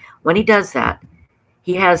 When he does that,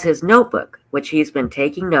 he has his notebook, which he's been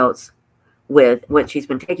taking notes with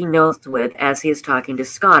as he is talking to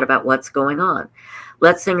Scott about what's going on.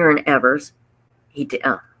 Letzinger and Evers,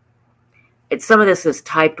 some of this is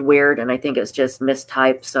typed weird, and I think it's just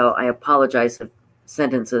mistyped, so I apologize if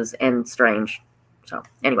sentences end strange. So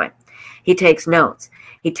anyway, he takes notes.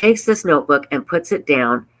 He takes this notebook and puts it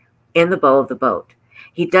down in the bow of the boat.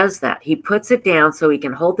 He does that. He puts it down so he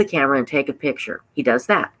can hold the camera and take a picture. He does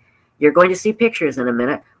that. You're going to see pictures in a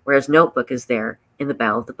minute where his notebook is there in the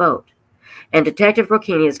bow of the boat. And Detective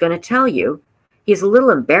Rocchini is going to tell you he's a little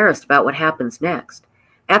embarrassed about what happens next.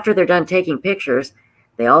 After they're done taking pictures,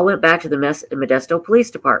 they all went back to the Modesto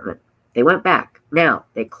Police Department. They went back. Now,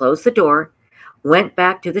 they closed the door, went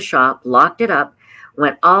back to the shop, locked it up,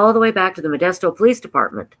 went all the way back to the Modesto Police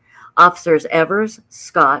Department. Officers Evers,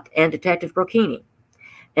 Scott, and Detective Rocchini.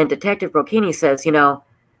 And Detective Rocchini says,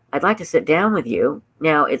 I'd like to sit down with you.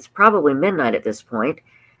 Now, it's probably midnight at this point,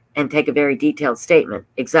 and take a very detailed statement,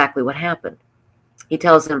 exactly what happened. He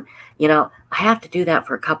tells him, I have to do that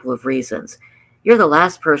for a couple of reasons. You're the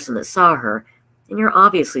last person that saw her, and you're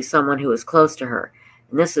obviously someone who was close to her.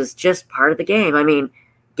 And this is just part of the game. I mean,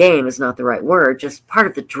 game is not the right word, just part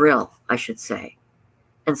of the drill, I should say.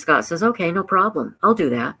 And Scott says, okay, no problem. I'll do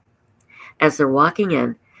that. As they're walking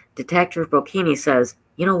in, Detective Rocchini says,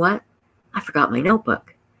 you know what? I forgot my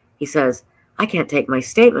notebook. He says, I can't take my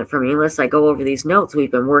statement from you unless I go over these notes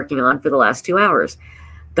we've been working on for the last 2 hours.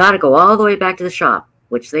 Got to go all the way back to the shop,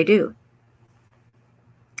 which they do.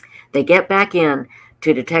 They get back in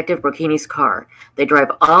to Detective Rocchini's car. They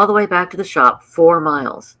drive all the way back to the shop, 4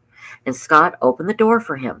 miles. And Scott opened the door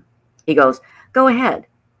for him. He goes, go ahead.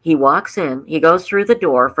 He walks in. He goes through the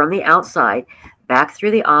door from the outside, back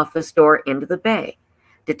through the office door into the bay.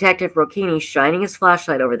 Detective Rocchini shining his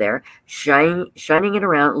flashlight over there, shining it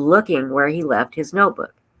around, looking where he left his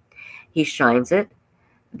notebook. He shines it.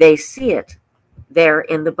 They see it there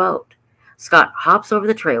in the boat. Scott hops over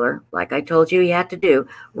the trailer, like I told you he had to do,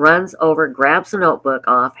 runs over, grabs the notebook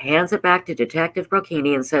off, hands it back to Detective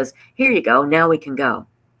Rocchini, and says, here you go, now we can go.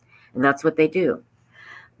 And that's what they do.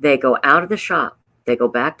 They go out of the shop. They go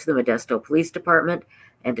back to the Modesto Police Department,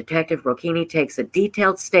 and Detective Rocchini takes a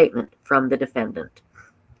detailed statement from the defendant.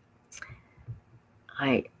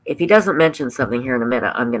 If he doesn't mention something here in a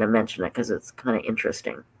minute, I'm going to mention it because it's kind of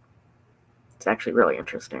interesting. It's actually really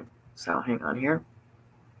interesting. So hang on here.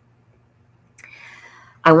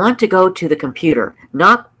 I want to go to the computer,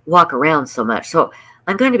 not walk around so much. So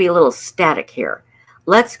I'm going to be a little static here.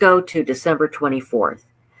 let's go to December 24th.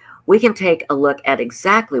 We can take a look at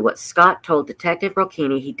exactly what Scott told Detective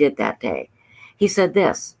Brocchini he did that day. He said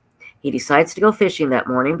this: he decides to go fishing that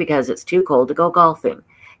morning because it's too cold to go golfing.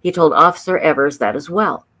 He told Officer Evers that as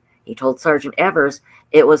well. He told Sergeant Evers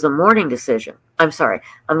it was a morning decision. I'm sorry,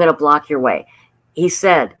 I'm going to block your way. He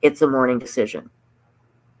said it's a morning decision.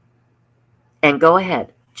 And go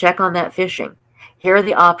ahead, check on that fishing. Here are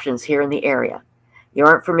the options here in the area. You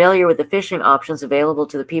aren't familiar with the fishing options available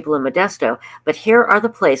to the people in Modesto, but here are the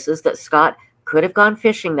places that Scott could have gone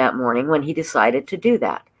fishing that morning when he decided to do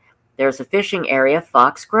that. There's a fishing area,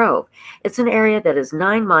 Fox Grove. It's an area that is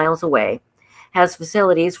 9 miles away, has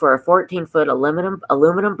facilities for a 14-foot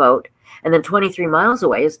aluminum boat, and then 23 miles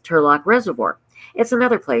away is Turlock Reservoir. It's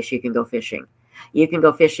another place you can go fishing. You can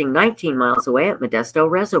go fishing 19 miles away at Modesto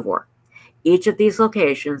Reservoir. Each of these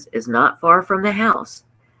locations is not far from the house.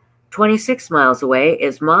 26 miles away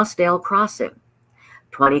is Mossdale Crossing.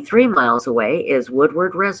 23 miles away is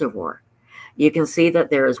Woodward Reservoir. You can see that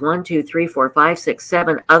there is 1, 2, 3, 4, 5, 6,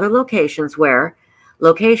 7 other locations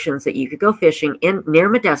that you could go fishing in near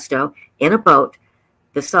Modesto in a boat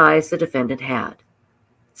the size the defendant had.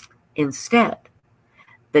 Instead,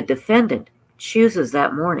 the defendant chooses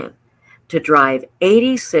that morning to drive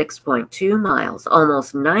 86.2 miles,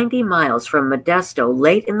 almost 90 miles from Modesto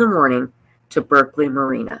late in the morning to Berkeley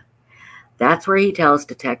Marina. That's where he tells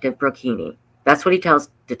Detective Brocchini. That's what he tells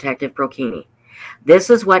Detective Brocchini. This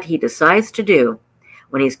is what he decides to do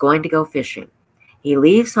when he's going to go fishing. He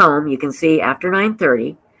leaves home, you can see after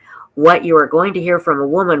 9:30. What you are going to hear from a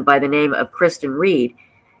woman by the name of Kristen Reed,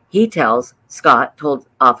 Scott told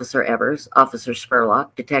Officer Evers, Officer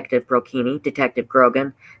Spurlock, Detective Brocchini, Detective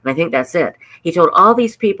Grogan, and I think that's it. He told all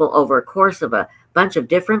these people over a course of a bunch of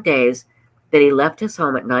different days that he left his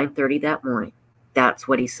home at 9:30 that morning. That's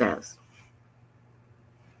what he says.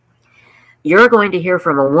 You're going to hear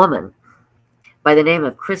from a woman by the name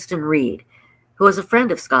of Kristen Reed, who is a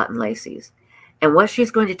friend of Scott and Lacey's. And what she's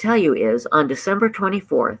going to tell you is on December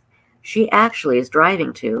 24th, she actually is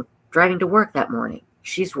driving to work that morning.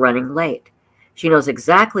 She's running late. She knows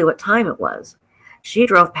exactly what time it was. She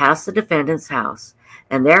drove past the defendant's house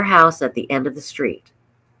and their house at the end of the street.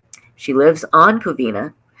 She lives on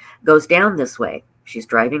Covina, goes down this way. She's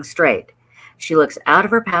driving straight. She looks out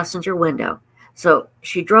of her passenger window. So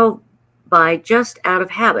she drove by just out of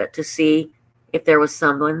habit to see if there was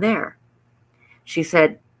someone there. She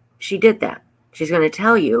said she did that. She's going to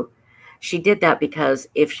tell you she did that because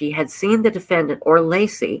if she had seen the defendant or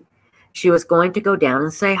Lacey, she was going to go down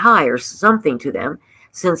and say hi or something to them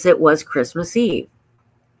since it was Christmas Eve.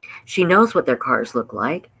 She knows what their cars look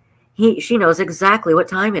like. She knows exactly what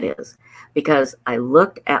time it is because I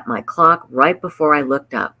looked at my clock right before I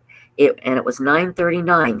looked up. And it was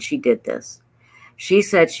 9:39 she did this. She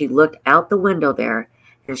said she looked out the window there,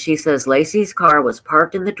 and she says Lacey's car was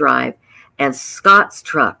parked in the drive, and Scott's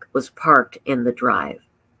truck was parked in the drive.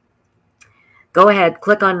 Go ahead,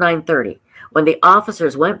 click on 9:30. When the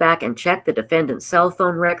officers went back and checked the defendant's cell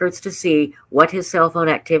phone records to see what his cell phone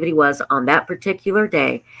activity was on that particular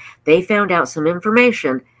day, they found out some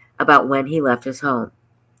information about when he left his home.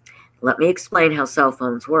 Let me explain how cell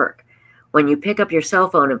phones work. When you pick up your cell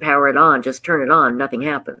phone and power it on, just turn it on, nothing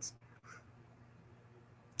happens.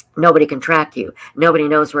 Nobody can track you. Nobody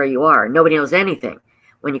knows where you are. Nobody knows anything.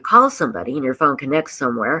 When you call somebody and your phone connects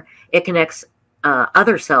somewhere, it connects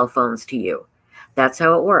other cell phones to you. That's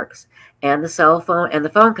how it works. And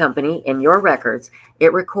the phone company in your records,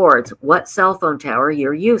 it records what cell phone tower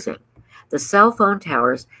you're using. The cell phone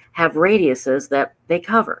towers have radiuses that they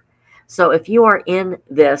cover. So if I'm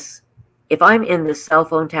in this cell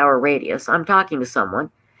phone tower radius, I'm talking to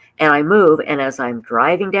someone, and I move, and as I'm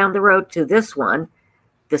driving down the road to this one,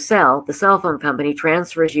 the cell phone company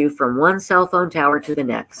transfers you from one cell phone tower to the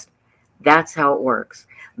next. That's how it works.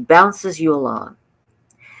 Bounces you along.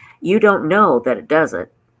 You don't know that it does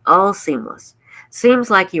it. All seamless. Seems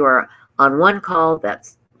like you are on one call,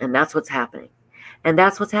 and that's what's happening. And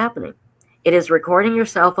that's what's happening. It is recording your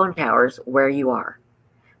cell phone towers where you are.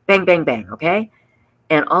 Bang, bang, bang, okay?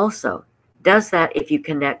 And also, does that if you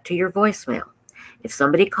connect to your voicemail. If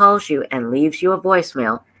somebody calls you and leaves you a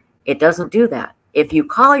voicemail, it doesn't do that. If you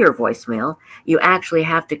call your voicemail, you actually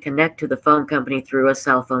have to connect to the phone company through a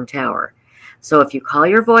cell phone tower. So if you call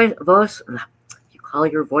your voicemail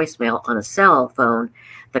on a cell phone,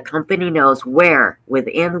 the company knows where,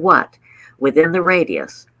 within the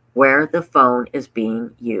radius, where the phone is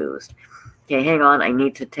being used. Okay, hang on. I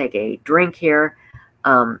need to take a drink here.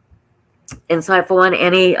 Insightful one,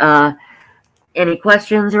 any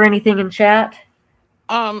questions or anything in chat?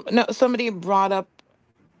 No, somebody brought up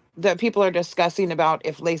that people are discussing about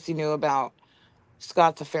if Lacey knew about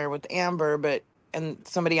Scott's affair with Amber, and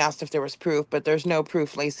somebody asked if there was proof, but there's no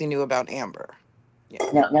proof Lacey knew about Amber.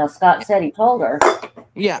 Yeah. Now Scott said he told her.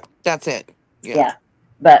 Yeah, that's it. Yeah.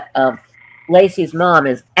 But Lacey's mom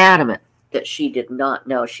is adamant that she did not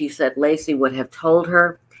know. She said Lacey would have told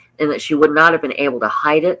her and that she would not have been able to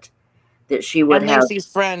hide it, that she would have. Lacey's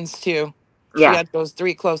friends, too. Yeah. She had those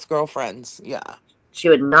 3 close girlfriends. Yeah. She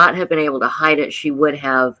would not have been able to hide it. She would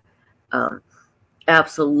have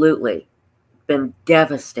absolutely been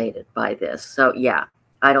devastated by this. So, yeah,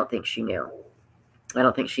 I don't think she knew. I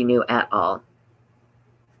don't think she knew at all.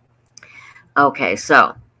 Okay,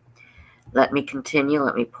 so let me continue.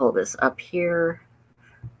 Let me pull this up here.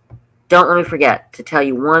 Don't let me forget to tell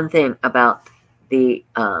you one thing about the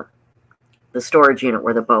storage unit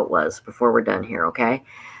where the boat was before we're done here, okay?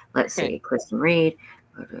 Let's see. Kristen Reed.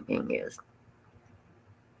 What are being used?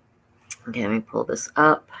 Okay, let me pull this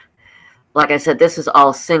up. Like I said, this is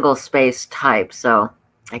all single space type, so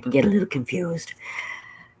I can get a little confused.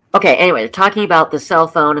 Okay, anyway, talking about the cell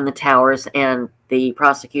phone and the towers, and the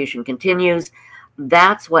prosecution continues.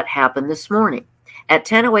 That's what happened this morning. At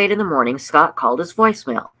 10:08 in the morning, Scott called his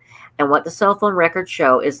voicemail. And what the cell phone records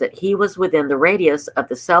show is that he was within the radius of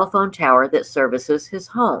the cell phone tower that services his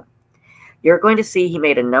home. You're going to see he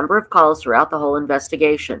made a number of calls throughout the whole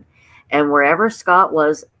investigation. And wherever Scott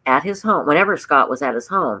was at his home, whenever Scott was at his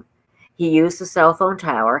home, he used the cell phone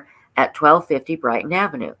tower at 1250 Brighton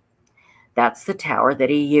Avenue. That's the tower that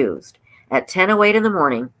he used. At 10:08 in the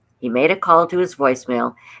morning, he made a call to his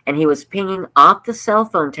voicemail, and he was pinging off the cell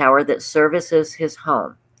phone tower that services his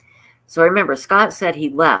home. So remember, Scott said he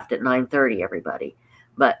left at 9:30, everybody.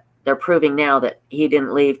 But they're proving now that he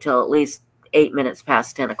didn't leave till at least 8 minutes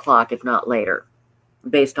past 10 o'clock, if not later,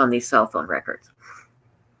 based on these cell phone records.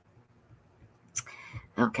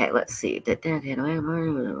 Okay, let's see.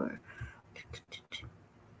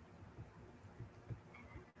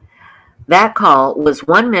 That call was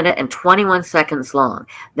 1 minute and 21 seconds long.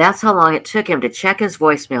 That's how long it took him to check his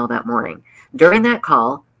voicemail that morning. During that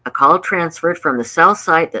call, a call transferred from the cell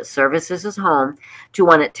site that services his home to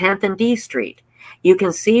one at 10th and D Street. You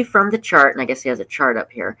can see from the chart, and I guess he has a chart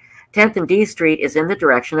up here, 10th and D Street is in the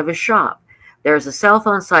direction of his shop. There's a cell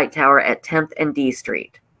phone site tower at 10th and D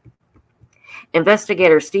Street.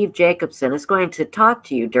 Investigator Steve Jacobson is going to talk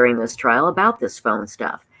to you during this trial about this phone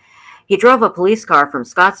stuff. He drove a police car from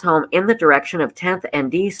Scott's home in the direction of 10th and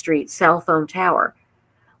D Street cell phone tower.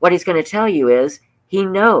 What he's going to tell you is he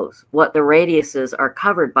knows what the radiuses are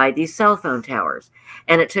covered by these cell phone towers,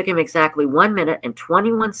 and it took him exactly 1 minute and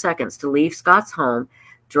 21 seconds to leave Scott's home,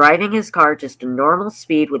 driving his car just a normal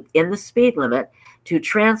speed within the speed limit to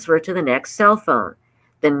transfer to the next cell phone,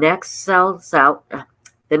 the next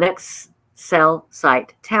cell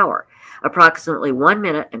site tower, approximately 1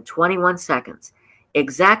 minute and 21 seconds.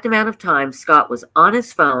 Exact amount of time Scott was on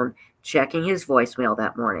his phone checking his voicemail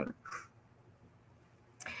that morning.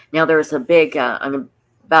 Now, there's a big, I'm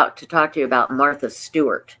about to talk to you about Martha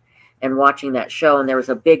Stewart and watching that show, and there was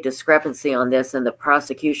a big discrepancy on this, and the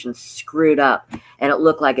prosecution screwed up, and it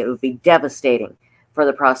looked like it would be devastating for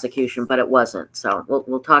the prosecution, but it wasn't. So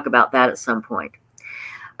we'll talk about that at some point.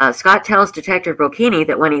 Scott tells Detective Brocchini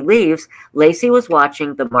that when he leaves, Lacey was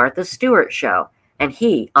watching the Martha Stewart show, and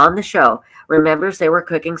he, on the show, remembers they were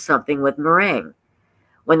cooking something with meringue.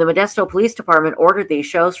 When the Modesto Police Department ordered these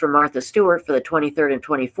shows from Martha Stewart for the 23rd and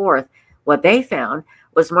 24th, what they found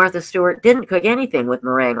was Martha Stewart didn't cook anything with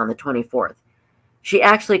meringue on the 24th. She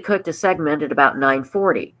actually cooked a segment at about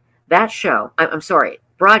 9:40. That show,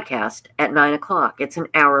 broadcast at 9 o'clock. It's an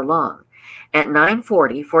hour long. At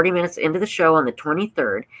 9:40, 40 minutes into the show on the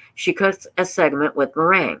 23rd, she cooks a segment with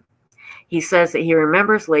meringue. He says that he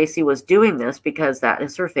remembers Lacey was doing this because that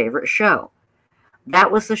is her favorite show.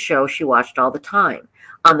 That was the show she watched all the time.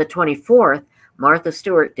 On the 24th, Martha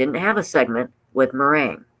Stewart didn't have a segment with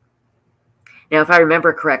meringue. Now, if I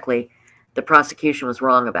remember correctly, the prosecution was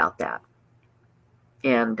wrong about that.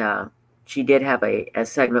 And she did have a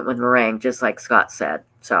segment with meringue, just like Scott said.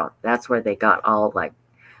 So that's where they got all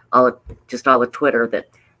the Twitter that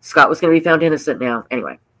Scott was going to be found innocent now.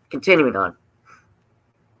 Anyway, continuing on.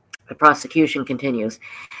 The prosecution continues.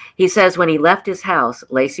 He says when he left his house,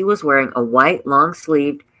 Lacey was wearing a white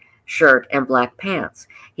long-sleeved shirt and black pants.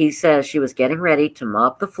 He says she was getting ready to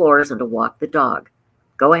mop the floors and to walk the dog.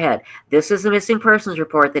 Go ahead. This is the missing persons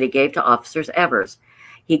report that he gave to Officers Evers.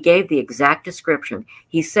 He gave the exact description.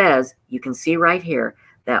 He says, you can see right here,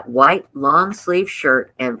 that white long-sleeved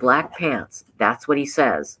shirt and black pants. That's what he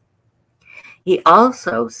says. He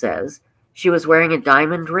also says she was wearing a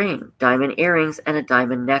diamond ring, diamond earrings, and a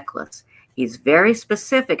diamond necklace. He's very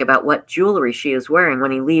specific about what jewelry she is wearing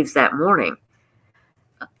when he leaves that morning.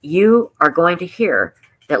 You are going to hear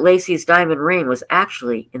that Lacey's diamond ring was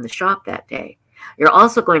actually in the shop that day. You're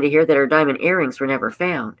also going to hear that her diamond earrings were never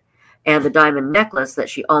found, and the diamond necklace that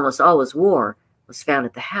she almost always wore was found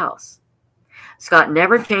at the house. Scott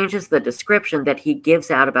never changes the description that he gives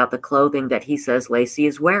out about the clothing that he says Lacey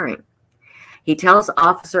is wearing. He tells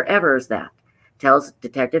Officer Evers that, tells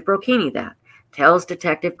Detective Brocchini that, tells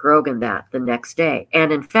Detective Grogan that the next day.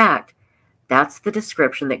 And in fact, that's the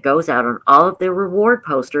description that goes out on all of the reward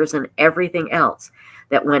posters and everything else,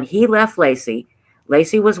 that when he left Lacey,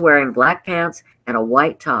 Lacey was wearing black pants and a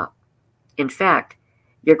white top. In fact,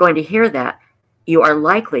 you're going to hear that. You are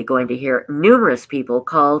likely going to hear numerous people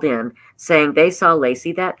called in saying they saw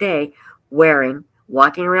Lacey that day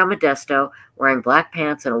walking around Modesto, wearing black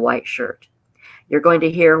pants and a white shirt. You're going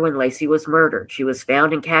to hear when Lacey was murdered. She was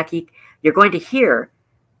found in khaki. You're going to hear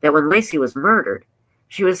that when Lacey was murdered,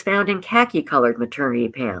 she was found in khaki-colored maternity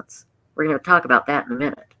pants. We're going to talk about that in a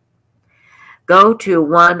minute. Go to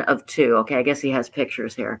 1 of 2. Okay, I guess he has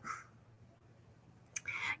pictures here.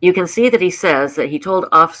 You can see that he says that he told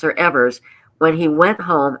Officer Evers when he went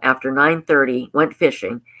home after 9:30, went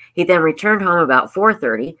fishing. He then returned home about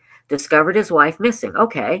 4:30, discovered his wife missing.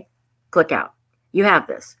 Okay, click out. You have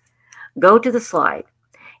this. Go to the slide.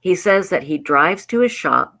 He says that he drives to his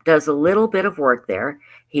shop, does a little bit of work there.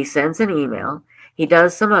 He sends an email. He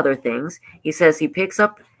does some other things. He says he picks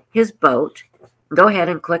up his boat. Go ahead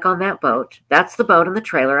and click on that boat. That's the boat in the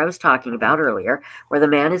trailer I was talking about earlier, where the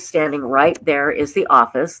man is standing. Right there is the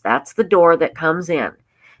office. That's the door that comes in.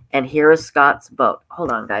 And here is Scott's boat.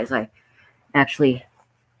 Hold on, guys. I actually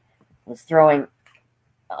was throwing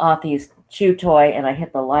Authy's chew toy, and I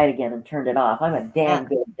hit the light again and turned it off. I'm a damn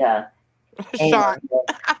good Shot.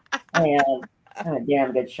 I'm a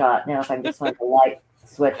damn good shot. Now if I can just find the light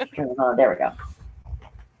switch, turn it on. There we go.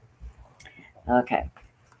 Okay.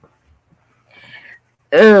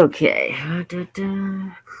 Okay.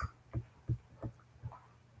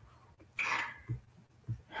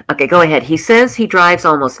 Okay, go ahead. He says he drives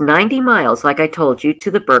almost 90 miles, like I told you,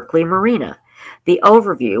 to the Berkeley Marina. The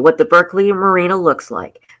overview, what the Berkeley Marina looks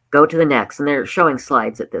like. Go to the next, and they're showing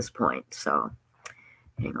slides at this point. So,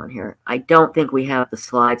 hang on here. I don't think we have the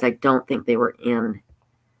slides. I don't think they were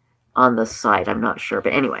on the site. I'm not sure,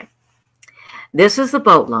 but anyway. This is the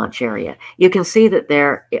boat launch area. You can see that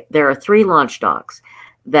there are 3 launch docks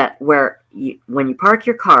when you park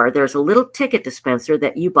your car, there's a little ticket dispenser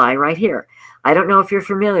that you buy right here. I don't know if you're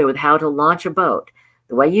familiar with how to launch a boat.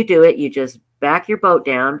 The way you do it, you just back your boat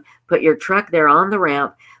down, put your truck there on the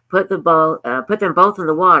ramp, put them both in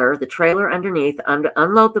the water, the trailer underneath,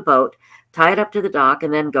 unload the boat, tie it up to the dock,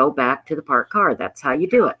 and then go back to the parked car. That's how you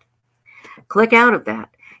do it. Click out of that.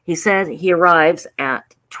 He said he arrives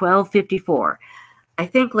at 12:54. I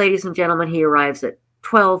think, ladies and gentlemen, he arrives at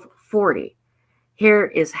 12:40. Here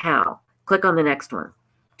is how. Click on the next one.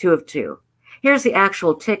 2 of 2. Here's the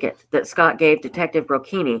actual ticket that Scott gave Detective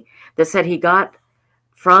Brocchini that said he got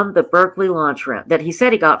from the Berkeley launch ramp,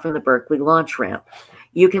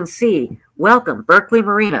 You can see, welcome, Berkeley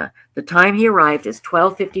Marina. The time he arrived is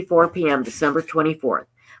 12:54 p.m., December 24th.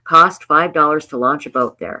 Cost $5 to launch a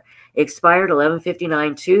boat there. Expired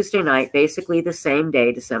 11:59 Tuesday night, basically the same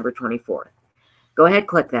day, December 24th. Go ahead,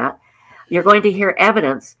 click that. You're going to hear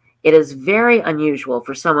evidence. It is very unusual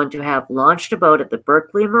for someone to have launched a boat at the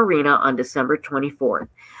Berkeley Marina on December 24th.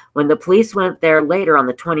 When the police went there later on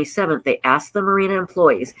the 27th, they asked the marina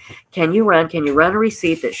employees, can you run a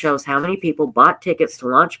receipt that shows how many people bought tickets to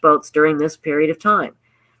launch boats during this period of time?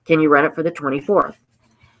 Can you run it for the 24th?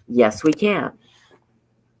 Yes, we can.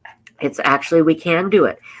 We can do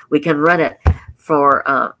it. We can run it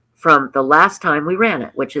for from the last time we ran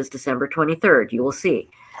it, which is December 23rd. You will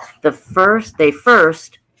see.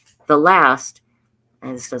 The last,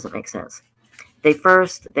 and this doesn't make sense.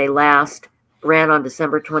 They last ran on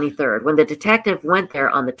December 23rd. When the detective went there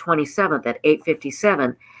on the 27th at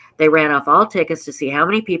 8:57, they ran off all tickets to see how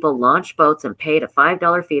many people launched boats and paid a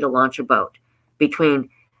 $5 fee to launch a boat. Between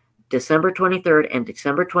December 23rd and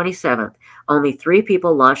December 27th, only 3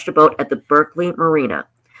 people launched a boat at the Berkeley Marina,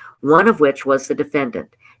 one of which was the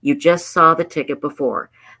defendant. You just saw the ticket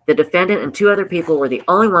before. The defendant and 2 other people were the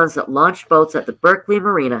only ones that launched boats at the Berkeley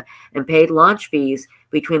Marina and paid launch fees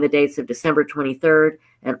between the dates of December 23rd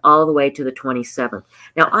and all the way to the 27th.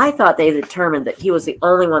 Now, I thought they determined that he was the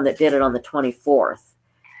only one that did it on the 24th,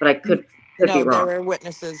 but I could be wrong. No, there were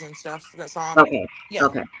witnesses and stuff that saw him. Okay, yeah.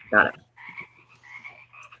 Okay, got it.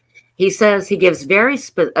 He says he gives a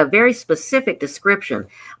very specific description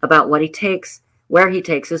about where he takes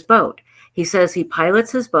his boat. He says he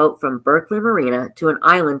pilots his boat from Berkeley Marina to an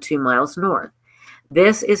island 2 miles north.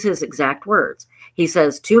 This is his exact words. He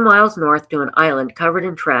says 2 miles north to an island covered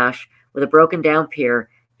in trash with a broken down pier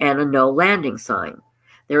and a no landing sign.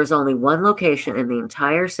 There is only one location in the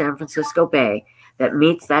entire San Francisco Bay that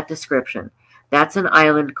meets that description. That's an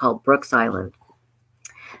island called Brooks Island.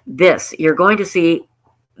 You're going to see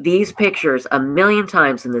these pictures a million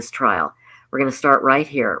times in this trial. We're going to start right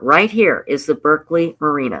here. Right here is the Berkeley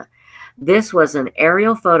Marina. This was an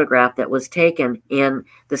aerial photograph that was taken in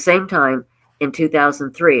the same time in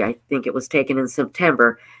 2003. I think it was taken in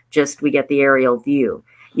September. Just we get the aerial view.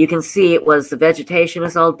 You can see the vegetation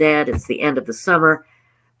is all dead. It's the end of the summer.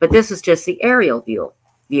 But this is just the aerial view.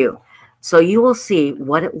 So you will see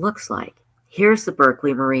what it looks like. Here's the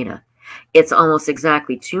Berkeley Marina. It's almost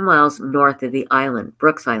exactly 2 miles north of the island,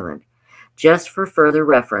 Brooks Island. Just for further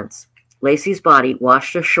reference, Lacey's body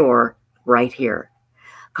washed ashore right here.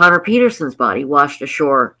 Connor Peterson's body washed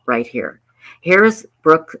ashore right here. Here is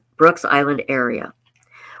Brooks Island area.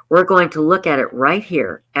 We're going to look at it right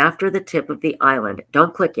here after the tip of the island.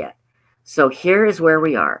 Don't click yet. So here is where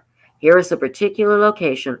we are. Here is the particular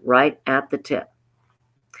location right at the tip.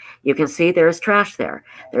 You can see there's trash there.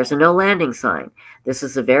 There's a no landing sign. This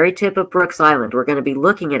is the very tip of Brooks Island. We're going to be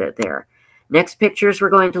looking at it there. Next pictures we're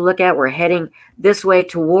going to look at, we're heading this way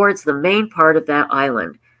towards the main part of that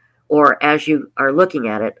island, or as you are looking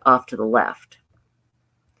at it, off to the left.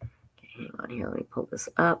 Okay, hang on here, let me pull this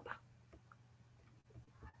up.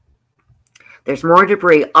 There's more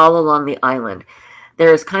debris all along the island.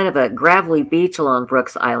 There's kind of a gravelly beach along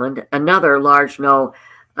Brooks Island, another large no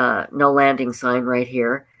landing sign right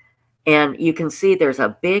here. And you can see there's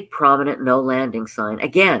a big prominent no landing sign.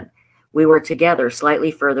 Again, we were together slightly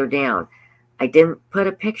further down. I didn't put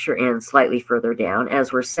a picture in slightly further down.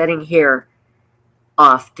 As we're setting here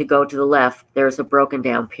off to go to the left, there's a broken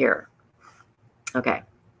down pier. Okay.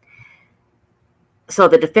 So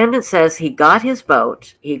the defendant says he got his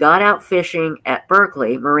boat. He got out fishing at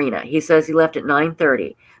Berkeley Marina. He says he left at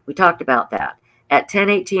 9:30. We talked about that. At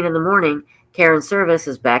 10:18 in the morning, Karen Service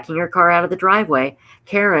is backing her car out of the driveway.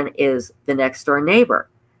 Karen is the next door neighbor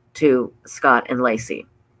to Scott and Lacey.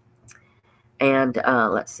 And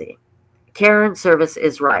let's see. Karen Service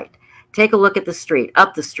is right. Take a look at the street,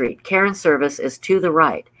 up the street. Karen Service is to the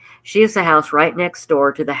right. She is the house right next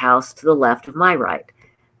door to the house to the left of my right.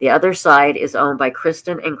 The other side is owned by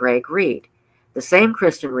Kristen and Greg Reed. The same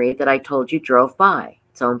Kristen Reed that I told you drove by.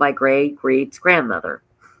 It's owned by Greg Reed's grandmother.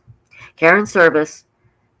 Karen Service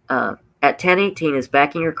at 10:18 is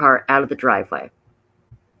backing her car out of the driveway.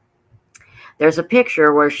 There's a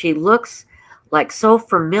picture where she looks like so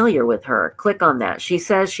familiar with her. Click on that. She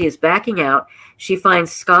says she is backing out. She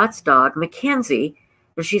finds Scott's dog, Mackenzie,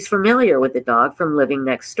 and she's familiar with the dog from living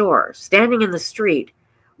next door, standing in the street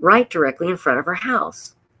right directly in front of her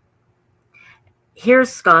house. Here's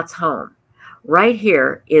Scott's home. Right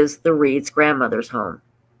here is the Reed's grandmother's home.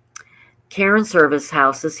 Karen Service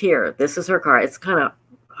house is here. This is her car. It's kind of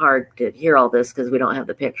hard to hear all this because we don't have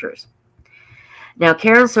the pictures. Now,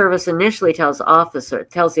 Karen Service initially tells the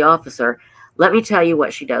officer, let me tell you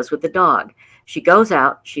what she does with the dog. She goes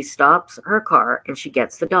out, she stops her car, and she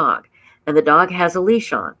gets the dog. And the dog has a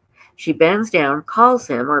leash on. She bends down, calls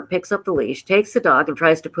him, or picks up the leash, takes the dog, and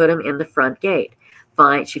tries to put him in the front gate.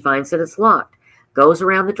 She finds that it's locked, goes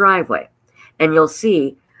around the driveway. And you'll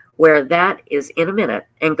see where that is in a minute,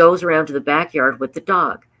 and goes around to the backyard with the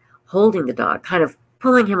dog, holding the dog, kind of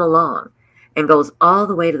pulling him along, and goes all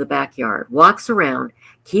the way to the backyard, walks around,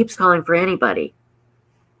 keeps calling for anybody.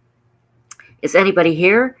 Is anybody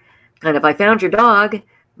here? Kind of, I found your dog.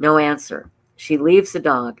 No answer. She leaves the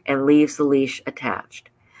dog and leaves the leash attached.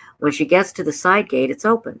 When she gets to the side gate, it's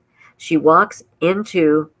open. She walks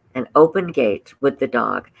into an open gate with the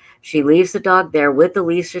dog. She leaves the dog there with the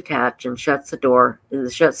leash attached and shuts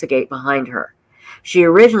the gate behind her. She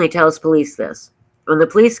originally tells police this. When the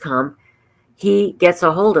police come, he gets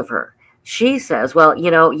a hold of her. She says, well,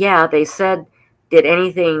 yeah, they said, did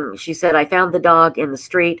anything? She said, I found the dog in the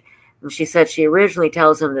street. And she said she originally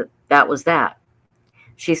tells him that was that.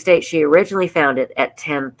 She states she originally found it at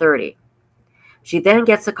 10:30. She then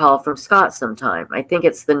gets a call from Scott sometime. I think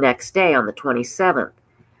it's the next day on the 27th.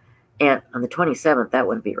 And on the 27th, that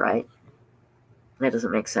wouldn't be right. That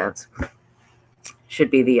doesn't make sense. Should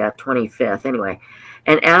be the 25th anyway.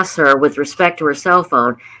 And asks her with respect to her cell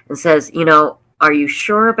phone and says, are you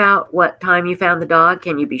sure about what time you found the dog?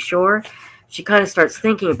 Can you be sure? She kind of starts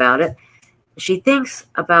thinking about it. She thinks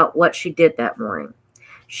about what she did that morning.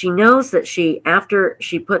 She knows that after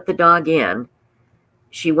she put the dog in,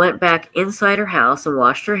 she went back inside her house and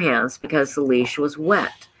washed her hands because the leash was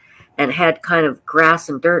wet and had kind of grass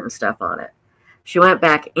and dirt and stuff on it. She went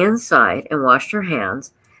back inside and washed her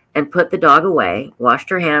hands, and put the dog away, washed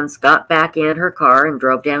her hands, got back in her car, and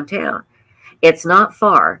drove downtown. It's not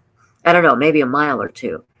far, I don't know, maybe a mile or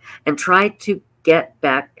two, and tried to get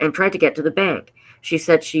to the bank. She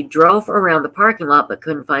said she drove around the parking lot but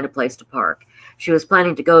couldn't find a place to park. She was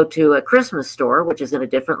planning to go to a Christmas store, which is in a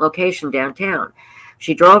different location downtown.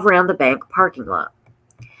 She drove around the bank parking lot.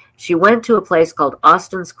 She went to a place called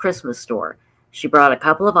Austin's Christmas Store. She brought a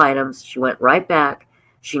couple of items. She went right back.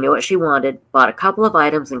 She knew what she wanted, bought a couple of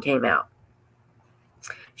items, and came out.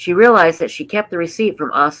 She realized that she kept the receipt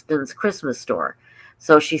from Austin's Christmas Store.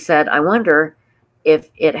 So she said, I wonder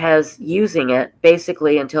if it has using it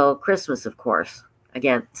basically until Christmas, of course.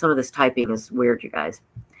 Again, some of this typing is weird, you guys.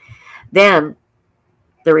 Then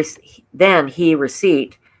he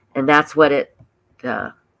receipt, and that's what it,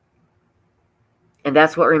 and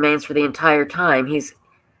that's what remains for the entire time.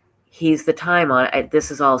 He's the time on it.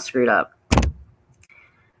 This is all screwed up.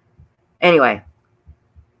 Anyway,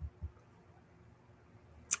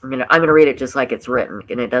 I'm gonna read it just like it's written,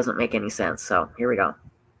 and it doesn't make any sense. So here we go.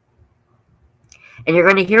 And you're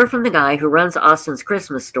going to hear from the guy who runs Austin's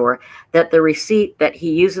Christmas Store that the receipt that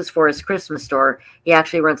he uses for his Christmas store, he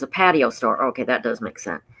actually runs a patio store. Okay, that does make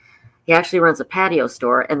sense. He actually runs a patio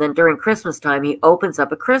store, and then during Christmas time, he opens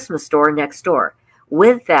up a Christmas store next door.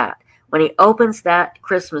 With that, when he opens that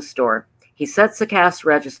Christmas store, he sets the cash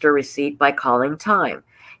register receipt by calling time.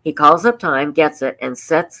 He calls up time, gets it, and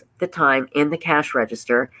sets the time in the cash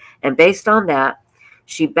register. And based on that,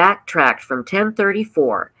 she backtracked from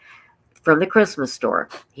 10:34 from the Christmas store.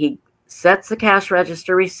 He sets the cash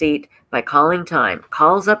register receipt by calling time,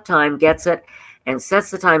 calls up time, gets it, and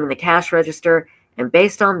sets the time in the cash register. And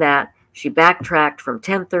based on that, she backtracked from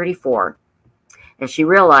 10:34. And she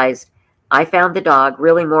realized, I found the dog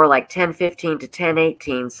really more like 10:15 to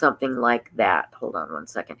 10:18, something like that. Hold on one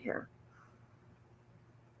second here.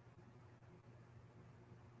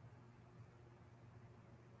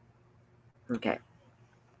 Okay.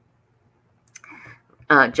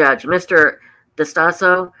 Judge, Mr.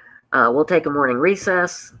 DeStasso, we'll take a morning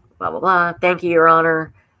recess, blah, blah, blah. Thank you, Your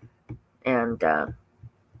Honor. And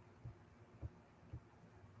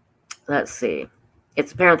let's see.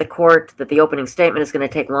 It's apparent to the court that the opening statement is going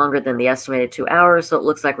to take longer than the estimated 2 hours, so it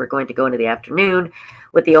looks like we're going to go into the afternoon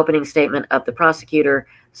with the opening statement of the prosecutor,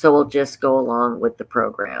 so we'll just go along with the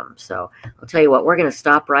program. So I'll tell you what, we're going to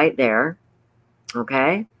stop right there,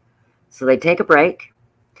 okay? So they take a break.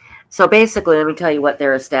 So basically, let me tell you what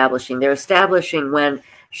they're establishing. They're establishing when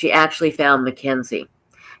she actually found Mackenzie.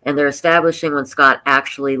 And they're establishing when Scott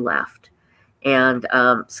actually left. And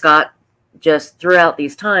Scott just threw out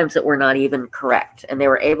these times that were not even correct. And they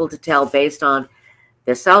were able to tell based on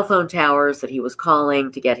the cell phone towers that he was calling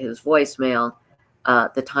to get his voicemail,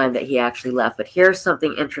 the time that he actually left. But here's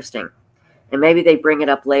something interesting. And maybe they bring it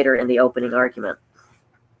up later in the opening argument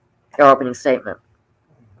or opening statement.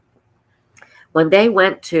 When they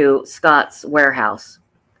went to Scott's warehouse,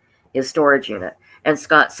 his storage unit, and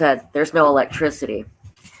Scott said, there's no electricity,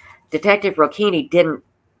 Detective Rocchini didn't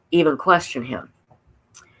even question him.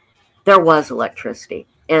 There was electricity.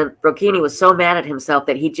 And Rocchini was so mad at himself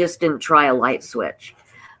that he just didn't try a light switch.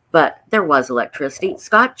 But there was electricity.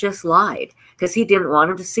 Scott just lied because he didn't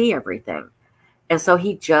want him to see everything. And so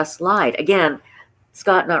he just lied. Again,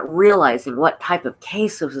 Scott not realizing what type of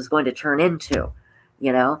case this was going to turn into,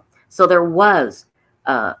 you know. So there was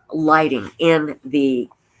lighting in the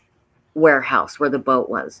warehouse where the boat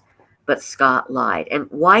was, but Scott lied. And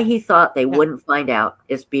why he thought they wouldn't find out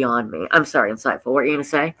is beyond me. I'm sorry, Insightful. What were you going to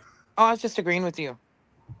say? Oh, I was just agreeing with you.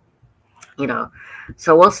 You know,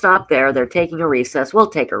 so we'll stop there. They're taking a recess. We'll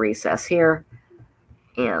take a recess here.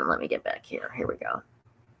 And let me get back here. Here we go.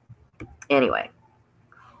 Anyway.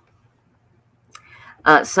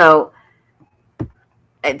 So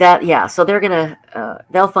they're going to,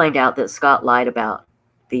 they'll find out that Scott lied about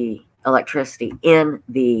the electricity in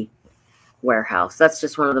the warehouse. That's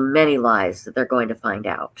just one of the many lies that they're going to find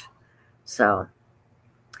out. So,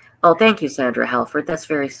 oh, thank you, Sandra Halford. That's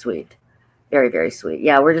very sweet. Very, very sweet.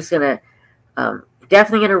 Yeah, we're just going to,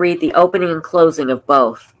 definitely going to read the opening and closing of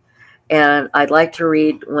both. And I'd like to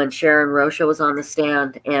read when Sharon Rocha was on the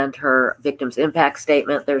stand and her victim's impact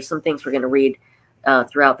statement. There's some things we're going to read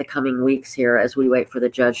throughout the coming weeks here as we wait for the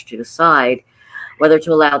judge to decide whether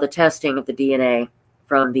to allow the testing of the DNA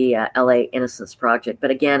from the LA Innocence Project.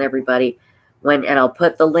 But again, everybody, and I'll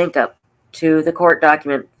put the link up to the court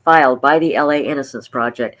document filed by the LA Innocence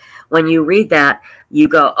Project. When you read that, you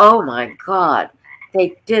go, oh my God,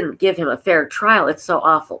 they didn't give him a fair trial. It's so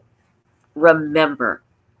awful. Remember,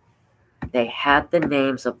 they had the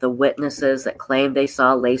names of the witnesses that claimed they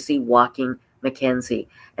saw Lacey walking Mackenzie,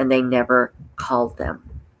 and they never called them.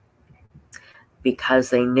 because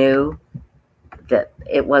they knew that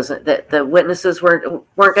it wasn't, that the witnesses weren't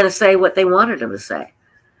going to say what they wanted them to say.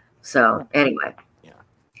 So anyway,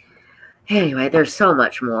 there's so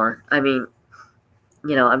much more. I mean,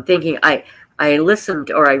 I'm thinking I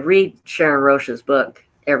listened or I read Sharon Roche's book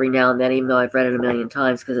every now and then, even though I've read it a million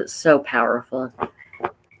times, because it's so powerful.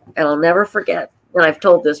 And I'll never forget, and I've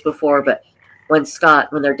told this before, but when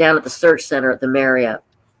they're down at the search center at the Marriott,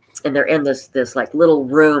 and they're in this like little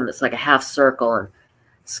room that's like a half circle, and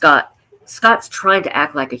Scott's trying to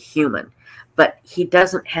act like a human, but he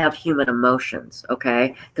doesn't have human emotions,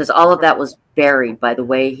 okay? Because all of that was buried by the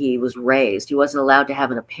way he was raised. He wasn't allowed to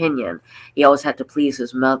have an opinion. He always had to please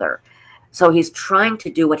his mother. So he's trying to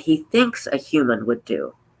do what he thinks a human would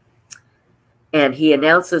do. And he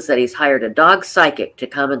announces that he's hired a dog psychic to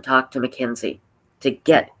come and talk to Mackenzie to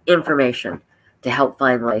get information to help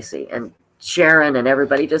find Lacey. And Sharon and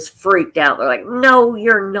everybody just freaked out. They're like, no,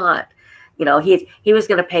 you're not. He was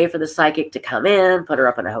going to pay for the psychic to come in, put her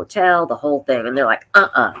up in a hotel, the whole thing. And they're like,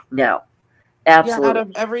 no, absolutely. Yeah, out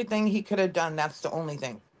of everything he could have done, that's the only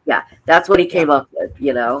thing. Yeah, that's what he came up with,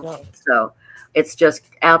 So it's just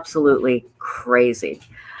absolutely crazy.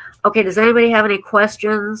 Okay, does anybody have any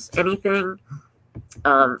questions, anything?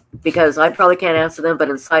 Because I probably can't answer them, but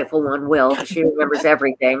Insightful One will. She remembers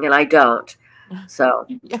everything, and I don't. So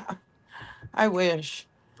yeah, I wish.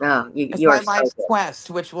 Oh, it's you my are life's so quest,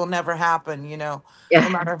 which will never happen. Yeah. No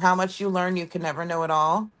matter how much you learn, you can never know it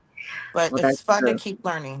all. But it's fun to keep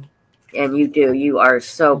learning. And you do. You are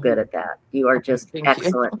so good at that. You are just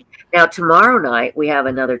excellent. Now, tomorrow night, we have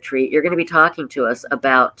another treat. You're going to be talking to us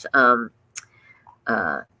about an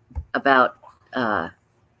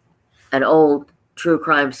old true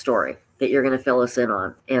crime story that you're going to fill us in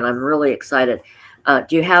on. And I'm really excited.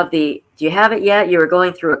 Do you have it yet? You were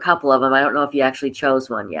going through a couple of them. I don't know if you actually chose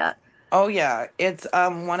one yet. Oh, yeah. It's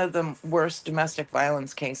one of the worst domestic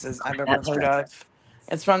violence cases I've ever heard of.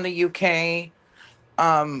 It's from the UK.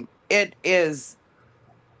 It is,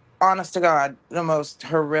 honest to God, the most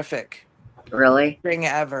horrific thing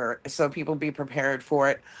ever. So people be prepared for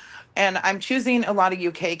it. And I'm choosing a lot of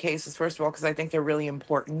UK cases, first of all, because I think they're really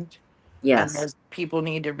important. Yes. And people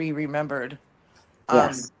need to be remembered.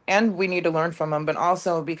 Yes. And we need to learn from them, but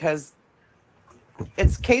also because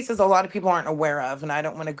it's cases a lot of people aren't aware of, and I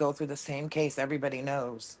don't want to go through the same case everybody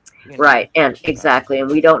knows. Right, and exactly, and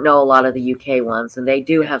we don't know a lot of the UK ones, and they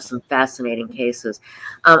do have some fascinating cases.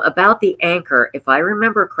 About the anchor, if I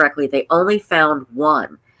remember correctly, they only found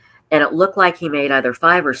one, and it looked like he made either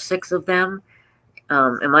 5 or 6 of them.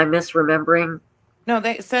 Am I misremembering? No,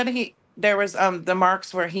 they said there was the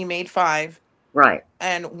marks where he made 5. Right.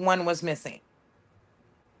 And 1 was missing.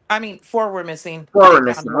 I mean, 4 were missing. 4 were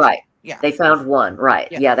missing, right. Yeah. They found 1,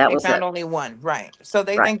 right. Yeah, that was it. They found only 1, right. So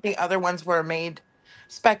they think the other ones were made,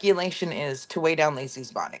 speculation is, to weigh down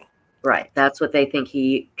Lacey's body. Right. That's what they think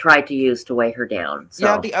he tried to use to weigh her down. So.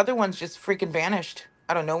 Yeah, the other ones just freaking vanished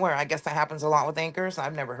out of nowhere. I guess that happens a lot with anchors.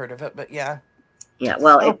 I've never heard of it, but yeah. Yeah,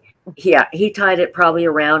 well, he tied it probably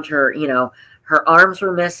around her, her arms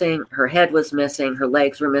were missing, her head was missing, her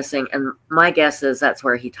legs were missing, and my guess is that's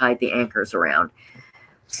where he tied the anchors around.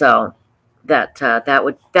 So that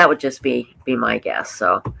would just be my guess.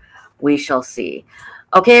 So we shall see.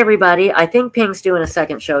 Okay, everybody. I think Ping's doing a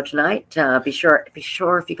second show tonight. Be sure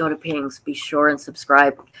if you go to Ping's, be sure and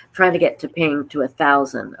subscribe. I'm trying to get to Ping to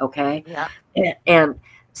 1,000. Okay. Yeah. And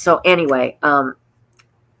so anyway, I'm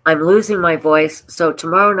losing my voice. So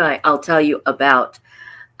tomorrow night I'll tell you about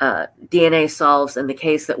DNA Solves and the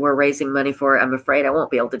case that we're raising money for. I'm afraid I won't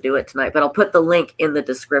be able to do it tonight, but I'll put the link in the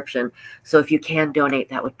description. So if you can donate,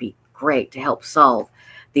 that would be great to help solve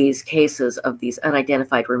these cases of these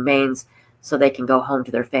unidentified remains so they can go home to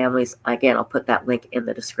their families. Again, I'll put that link in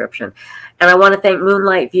the description. And I want to thank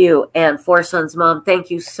Moonlight View and Four Sons Mom. Thank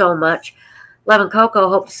you so much. Love and Coco,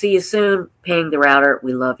 hope to see you soon. Ping the Router,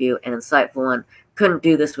 we love you. And Insightful One, couldn't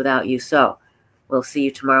do this without you. So we'll see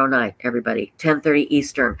you tomorrow night, everybody, 10:30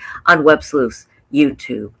 Eastern on Websleuths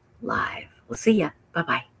YouTube Live. We'll see ya.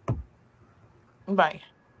 Bye-bye. Bye.